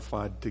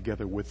glorified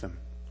together with Him.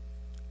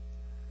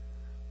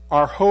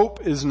 Our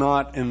hope is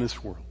not in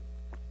this world.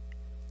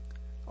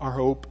 Our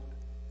hope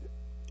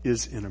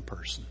is in a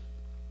person.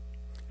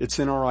 It's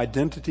in our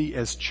identity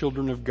as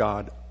children of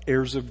God,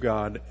 heirs of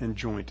God, and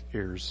joint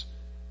heirs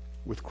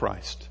with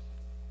Christ.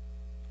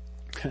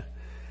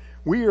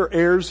 We are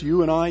heirs,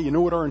 you and I. You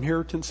know what our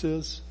inheritance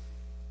is?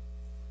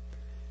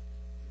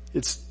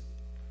 It's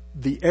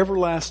the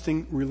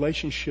everlasting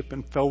relationship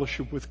and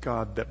fellowship with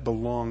God that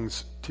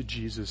belongs to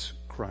Jesus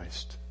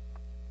Christ.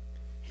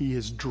 He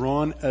has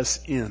drawn us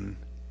in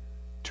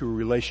to a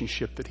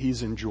relationship that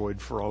He's enjoyed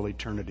for all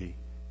eternity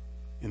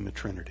in the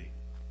Trinity.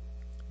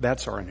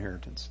 That's our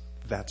inheritance.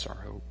 That's our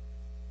hope.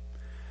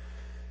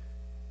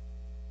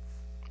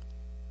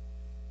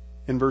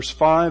 In verse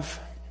 5,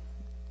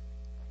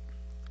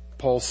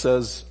 Paul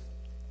says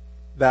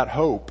that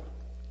hope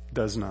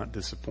does not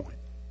disappoint.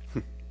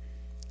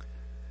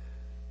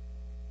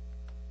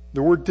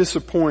 The word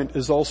disappoint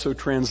is also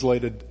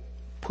translated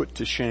put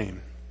to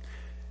shame.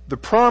 The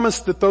promise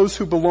that those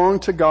who belong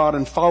to God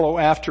and follow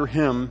after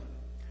Him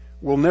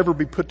will never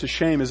be put to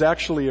shame is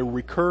actually a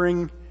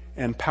recurring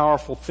and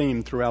powerful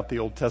theme throughout the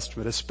Old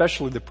Testament,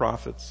 especially the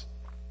prophets.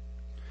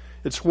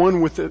 It's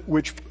one with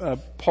which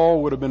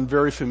Paul would have been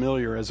very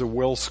familiar as a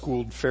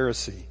well-schooled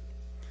Pharisee.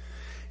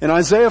 In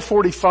Isaiah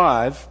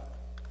 45,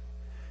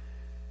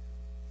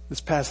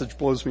 this passage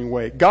blows me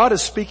away. God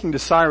is speaking to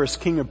Cyrus,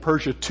 king of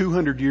Persia,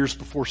 200 years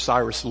before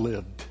Cyrus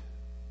lived.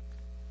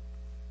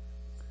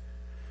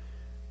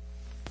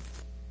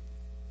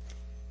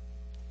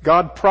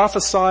 God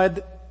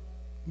prophesied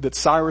that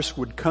Cyrus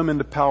would come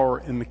into power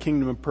in the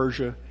kingdom of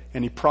Persia,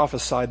 and he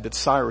prophesied that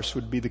Cyrus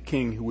would be the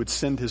king who would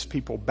send his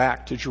people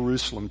back to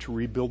Jerusalem to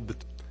rebuild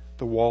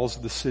the walls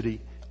of the city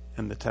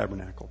and the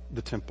tabernacle,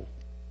 the temple,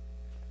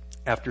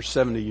 after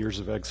 70 years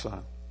of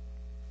exile.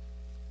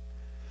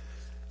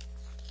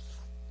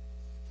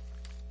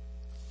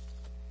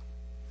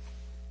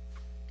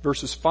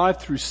 Verses 5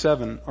 through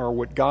 7 are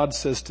what God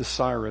says to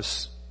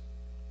Cyrus,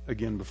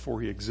 again before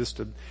he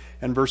existed.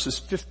 And verses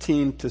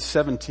 15 to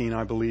 17,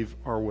 I believe,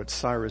 are what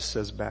Cyrus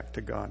says back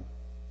to God.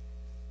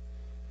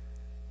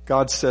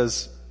 God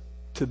says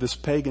to this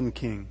pagan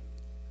king,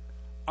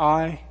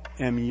 I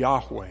am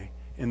Yahweh,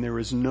 and there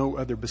is no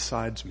other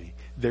besides me.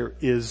 There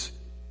is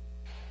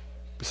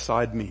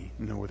beside me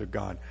no other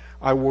God.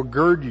 I will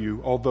gird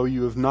you, although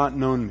you have not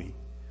known me,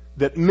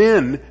 that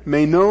men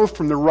may know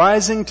from the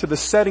rising to the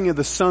setting of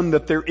the sun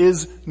that there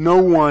is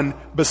no one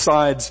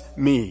besides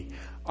me.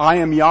 I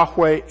am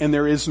Yahweh, and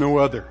there is no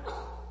other.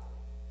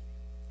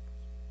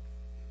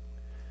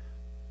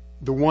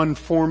 The one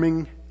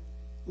forming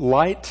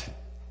light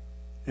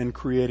and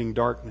creating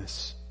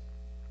darkness,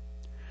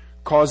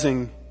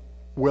 causing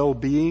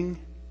well-being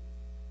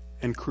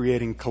and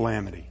creating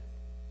calamity.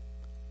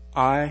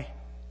 I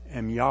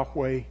am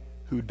Yahweh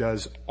who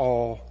does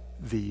all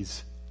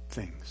these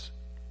things.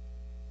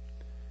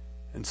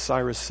 And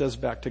Cyrus says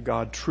back to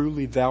God,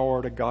 truly thou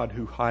art a God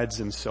who hides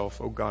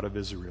himself, O God of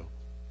Israel,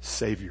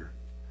 Savior.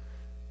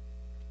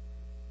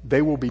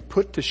 They will be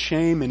put to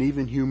shame and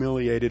even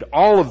humiliated.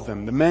 All of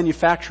them, the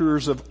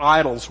manufacturers of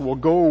idols, will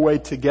go away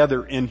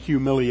together in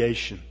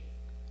humiliation.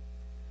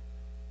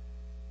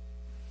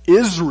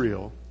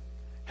 Israel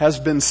has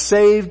been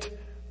saved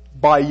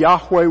by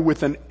Yahweh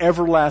with an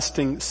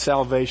everlasting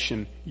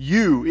salvation.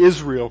 You,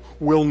 Israel,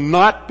 will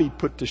not be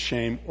put to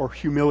shame or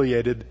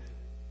humiliated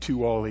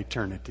to all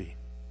eternity.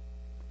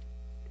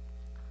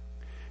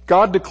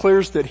 God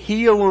declares that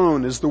He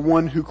alone is the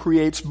one who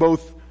creates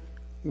both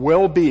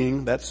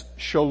well-being, that's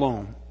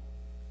shalom,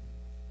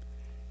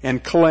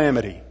 and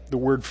calamity, the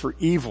word for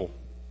evil,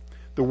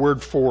 the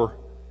word for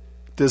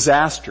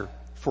disaster,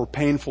 for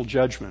painful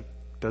judgment.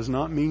 Does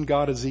not mean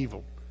God is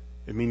evil.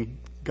 It means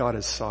God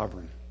is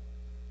sovereign.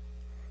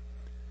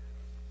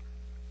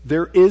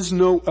 There is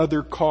no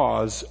other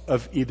cause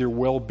of either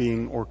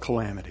well-being or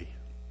calamity.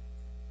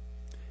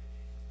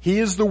 He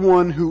is the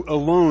one who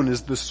alone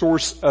is the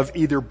source of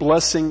either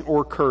blessing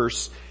or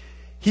curse.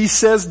 He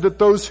says that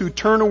those who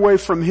turn away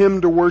from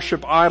Him to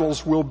worship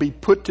idols will be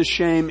put to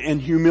shame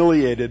and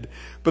humiliated.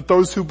 But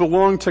those who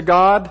belong to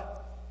God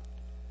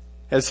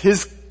as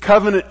His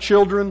covenant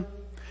children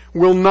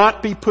will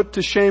not be put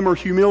to shame or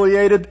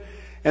humiliated.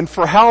 And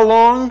for how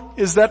long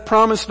is that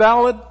promise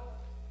valid?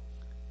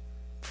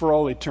 For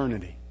all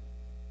eternity.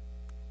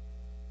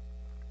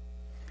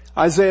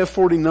 Isaiah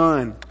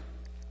 49.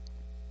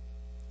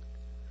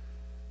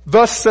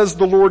 Thus says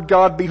the Lord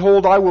God,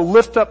 behold, I will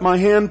lift up my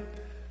hand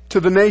to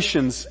the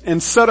nations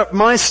and set up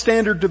my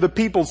standard to the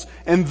peoples,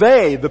 and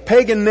they, the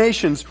pagan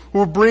nations,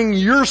 will bring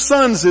your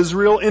sons,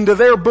 Israel, into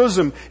their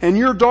bosom, and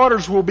your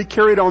daughters will be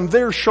carried on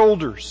their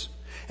shoulders,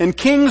 and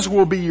kings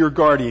will be your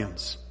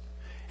guardians,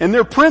 and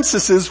their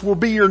princesses will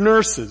be your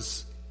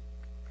nurses.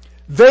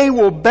 They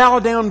will bow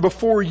down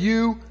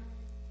to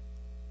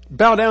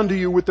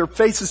you with their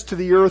faces to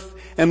the earth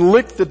and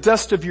lick the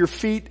dust of your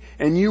feet,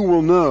 and you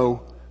will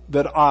know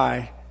that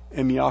I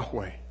am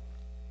Yahweh.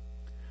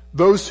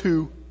 Those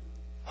who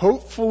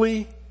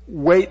hopefully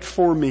wait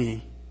for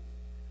me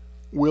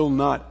will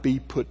not be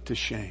put to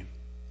shame.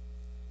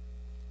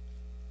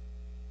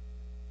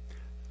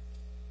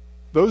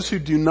 Those who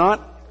do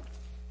not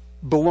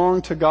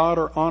belong to God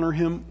or honor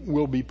Him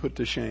will be put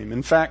to shame.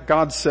 In fact,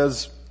 God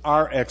says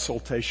our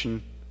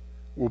exaltation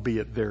will be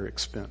at their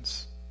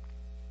expense.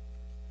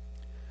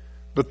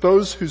 But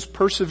those whose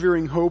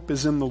persevering hope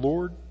is in the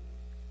Lord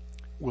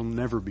will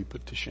never be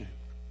put to shame.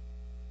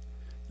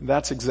 And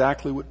that's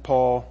exactly what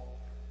Paul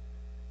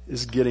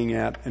is getting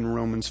at in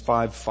Romans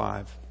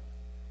 5:5.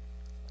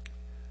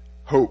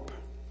 Hope.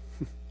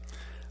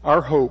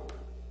 Our hope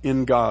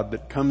in God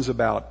that comes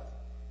about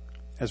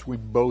as we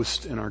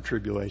boast in our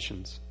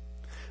tribulations.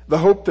 The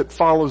hope that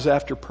follows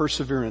after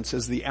perseverance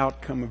as the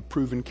outcome of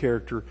proven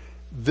character.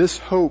 This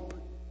hope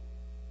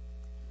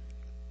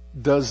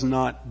does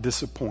not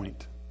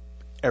disappoint,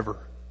 ever.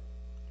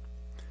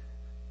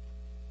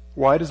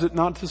 Why does it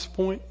not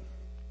disappoint?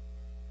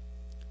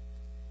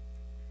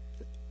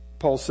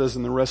 Paul says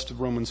in the rest of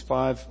Romans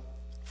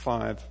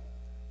 5:5,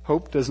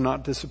 hope does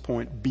not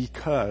disappoint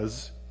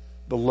because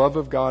the love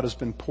of God has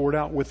been poured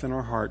out within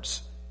our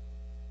hearts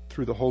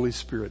through the Holy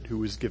Spirit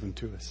who is given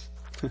to us.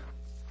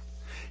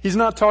 He's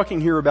not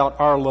talking here about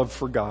our love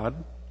for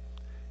God.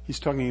 He's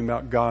talking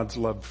about God's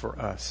love for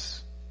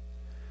us.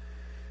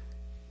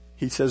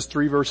 he says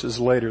 3 verses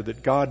later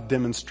that God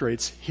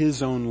demonstrates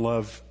his own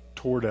love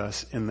toward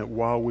us in that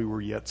while we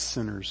were yet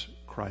sinners,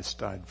 Christ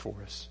died for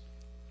us.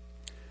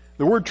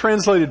 The word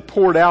translated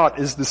poured out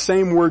is the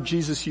same word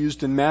Jesus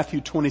used in Matthew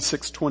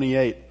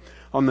 26:28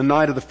 on the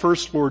night of the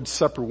first Lord's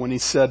Supper when he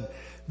said,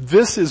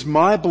 "This is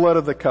my blood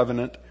of the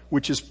covenant,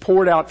 which is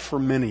poured out for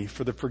many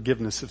for the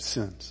forgiveness of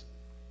sins."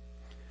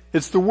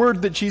 It's the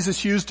word that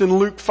Jesus used in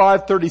Luke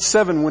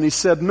 5:37 when he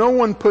said, "No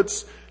one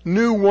puts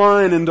new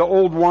wine into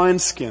old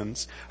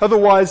wineskins.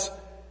 Otherwise,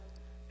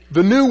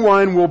 the new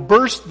wine will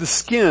burst the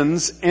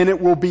skins and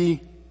it will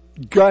be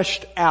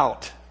gushed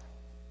out.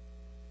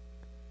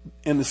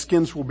 And the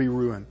skins will be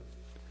ruined."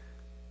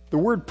 The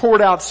word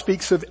poured out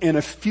speaks of an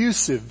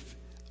effusive,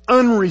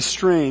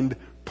 unrestrained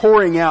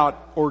pouring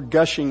out or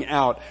gushing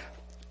out.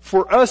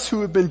 For us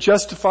who have been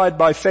justified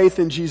by faith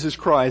in Jesus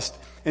Christ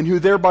and who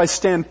thereby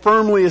stand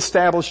firmly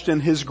established in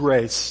his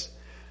grace,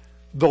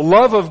 the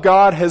love of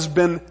God has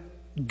been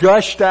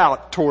gushed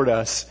out toward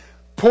us,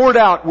 poured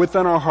out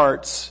within our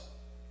hearts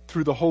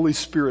through the Holy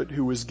Spirit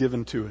who was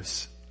given to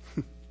us.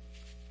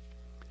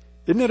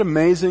 Isn't it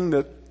amazing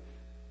that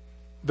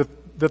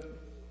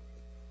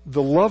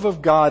the love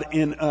of God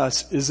in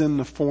us is in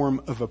the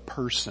form of a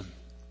person,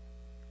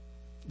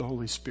 the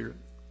Holy Spirit.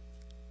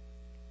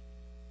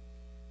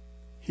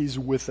 He's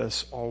with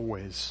us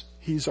always.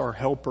 He's our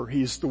helper.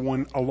 He's the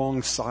one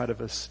alongside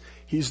of us.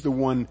 He's the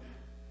one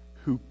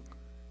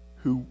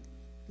who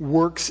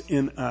works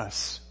in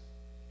us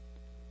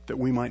that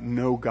we might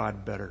know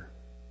God better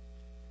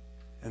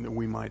and that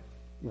we might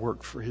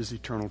work for his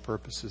eternal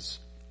purposes.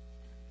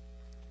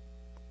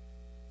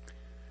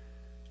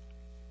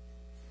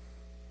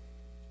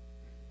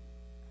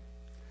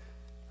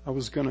 I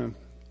was going to,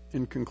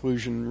 in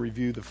conclusion,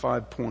 review the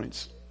 5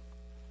 points.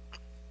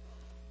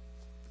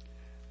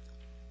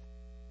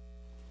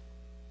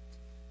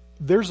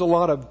 There's a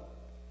lot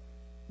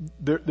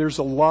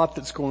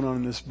that's going on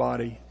in this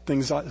body.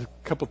 A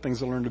couple of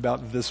things I learned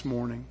about this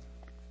morning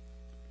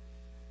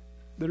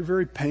that are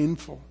very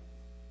painful.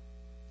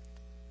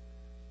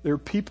 There are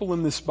people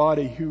in this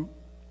body who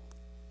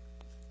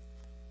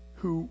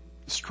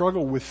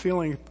struggle with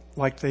feeling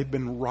like they've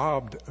been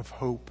robbed of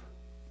hope.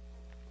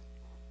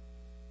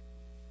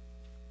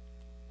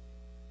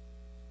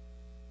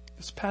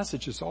 This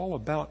passage is all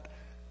about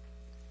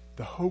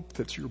the hope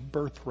that's your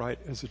birthright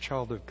as a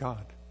child of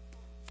God.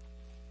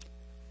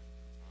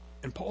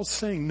 And Paul's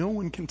saying no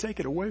one can take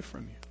it away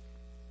from you.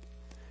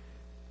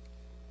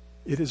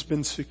 It has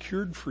been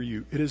secured for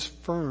you. It is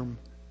firm.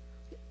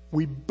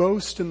 We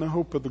boast in the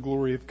hope of the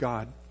glory of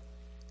God.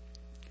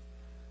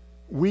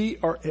 We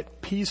are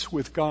at peace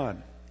with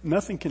God.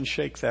 Nothing can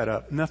shake that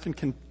up. Nothing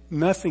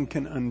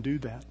can undo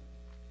that.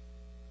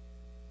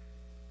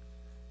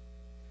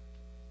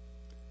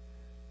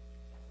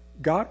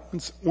 God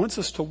wants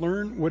us to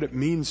learn what it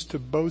means to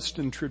boast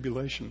in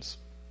tribulations,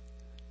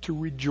 to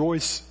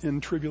rejoice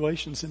in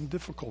tribulations and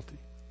difficulty.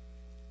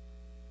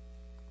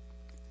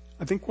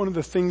 I think one of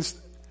the things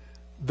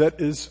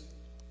that is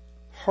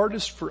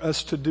hardest for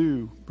us to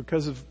do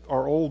because of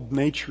our old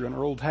nature and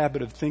our old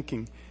habit of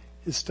thinking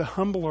is to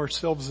humble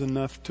ourselves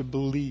enough to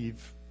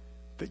believe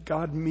that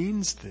God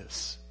means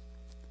this,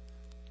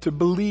 to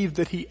believe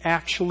that he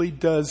actually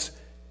does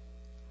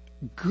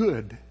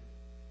good,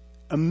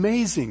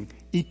 amazing,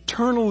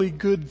 eternally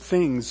good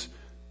things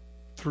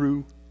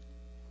through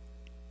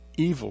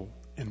evil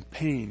and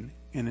pain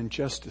and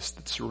injustice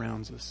that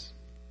surrounds us.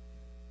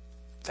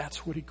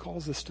 That's what he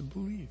calls us to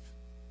believe.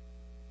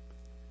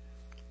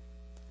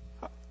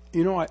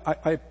 You know,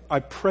 I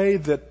pray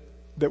that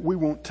we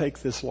won't take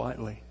this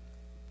lightly.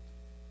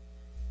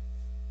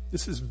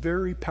 This is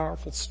very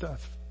powerful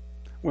stuff.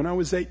 When I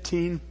was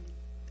 18,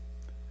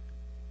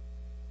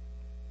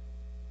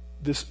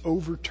 this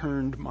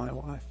overturned my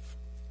life.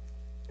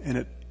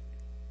 And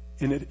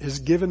it has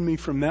given me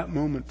from that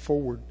moment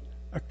forward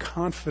a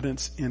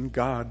confidence in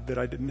God that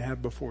I didn't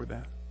have before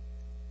that.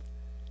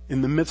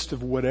 In the midst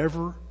of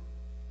whatever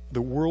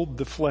the world,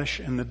 the flesh,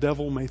 and the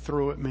devil may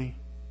throw at me,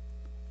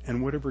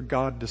 and whatever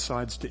God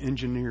decides to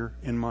engineer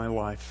in my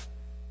life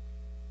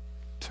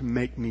to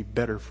make me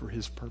better for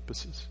his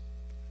purposes.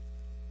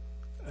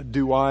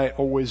 Do I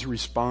always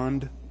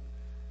respond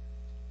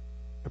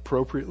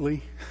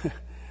appropriately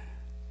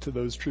to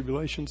those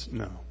tribulations?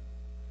 No,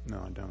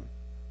 I don't.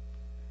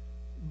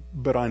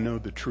 But I know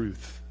the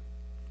truth.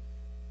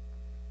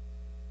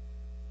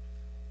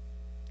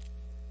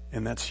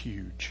 And that's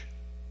huge.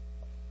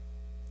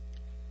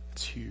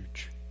 It's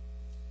huge.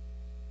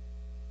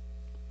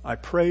 I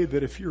pray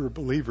that if you're a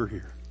believer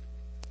here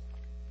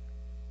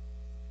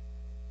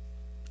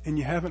and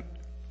you haven't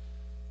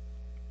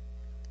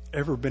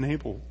ever been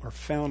able or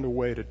found a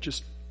way to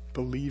just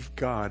believe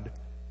God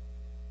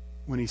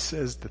when he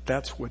says that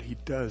that's what he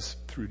does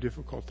through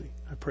difficulty,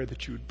 I pray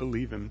that you would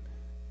believe him.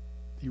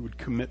 You would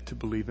commit to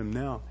believe him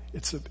now.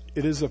 It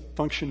is a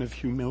function of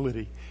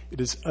humility. It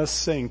is us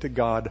saying to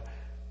God,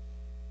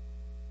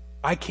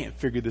 I can't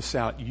figure this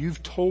out.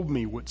 You've told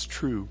me what's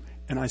true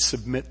and I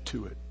submit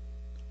to it.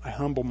 I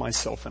humble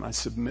myself and I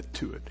submit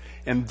to it.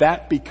 And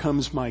that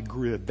becomes my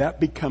grid. That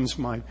becomes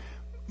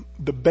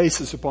the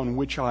basis upon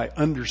which I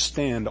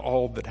understand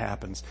all that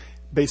happens.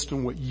 Based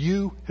on what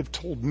you have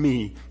told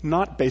me,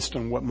 not based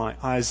on what my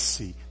eyes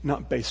see,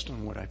 not based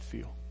on what I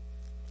feel.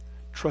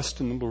 Trust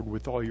in the Lord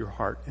with all your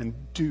heart and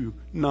do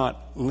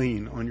not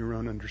lean on your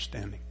own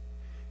understanding.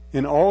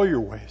 In all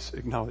your ways,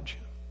 acknowledge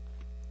Him,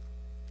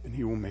 and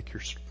He will make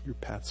your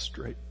path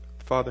straight.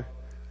 Father,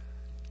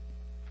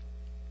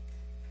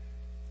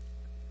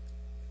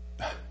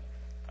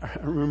 I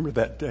remember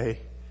that day.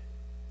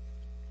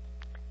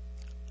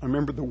 I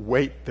remember the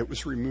weight that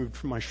was removed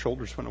from my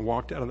shoulders when I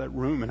walked out of that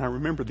room, and I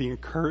remember the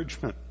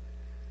encouragement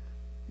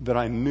that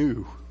I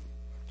knew.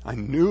 I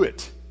knew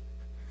it.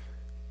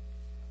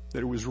 That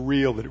it was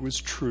real, that it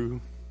was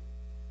true.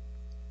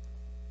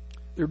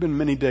 There have been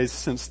many days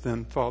since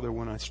then, Father,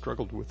 when I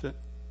struggled with it.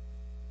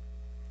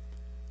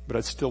 But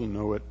I still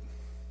know it.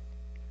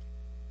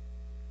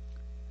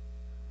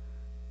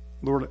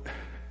 Lord,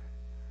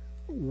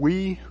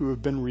 we who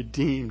have been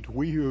redeemed,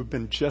 we who have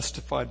been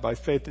justified by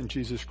faith in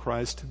Jesus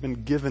Christ, have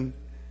been given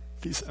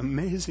these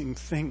amazing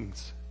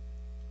things.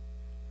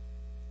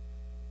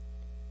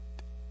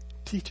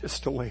 Teach us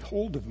to lay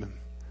hold of them,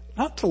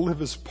 not to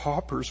live as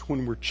paupers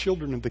when we're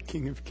children of the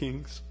King of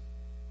Kings.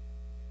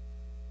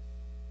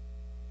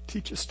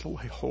 Teach us to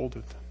lay hold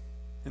of them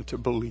and to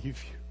believe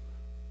you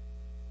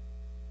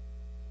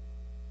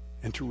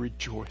and to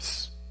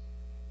rejoice.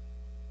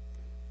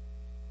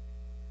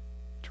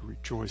 To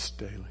rejoice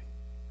daily.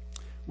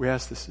 We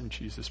ask this in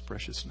Jesus'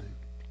 precious name.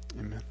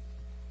 Amen.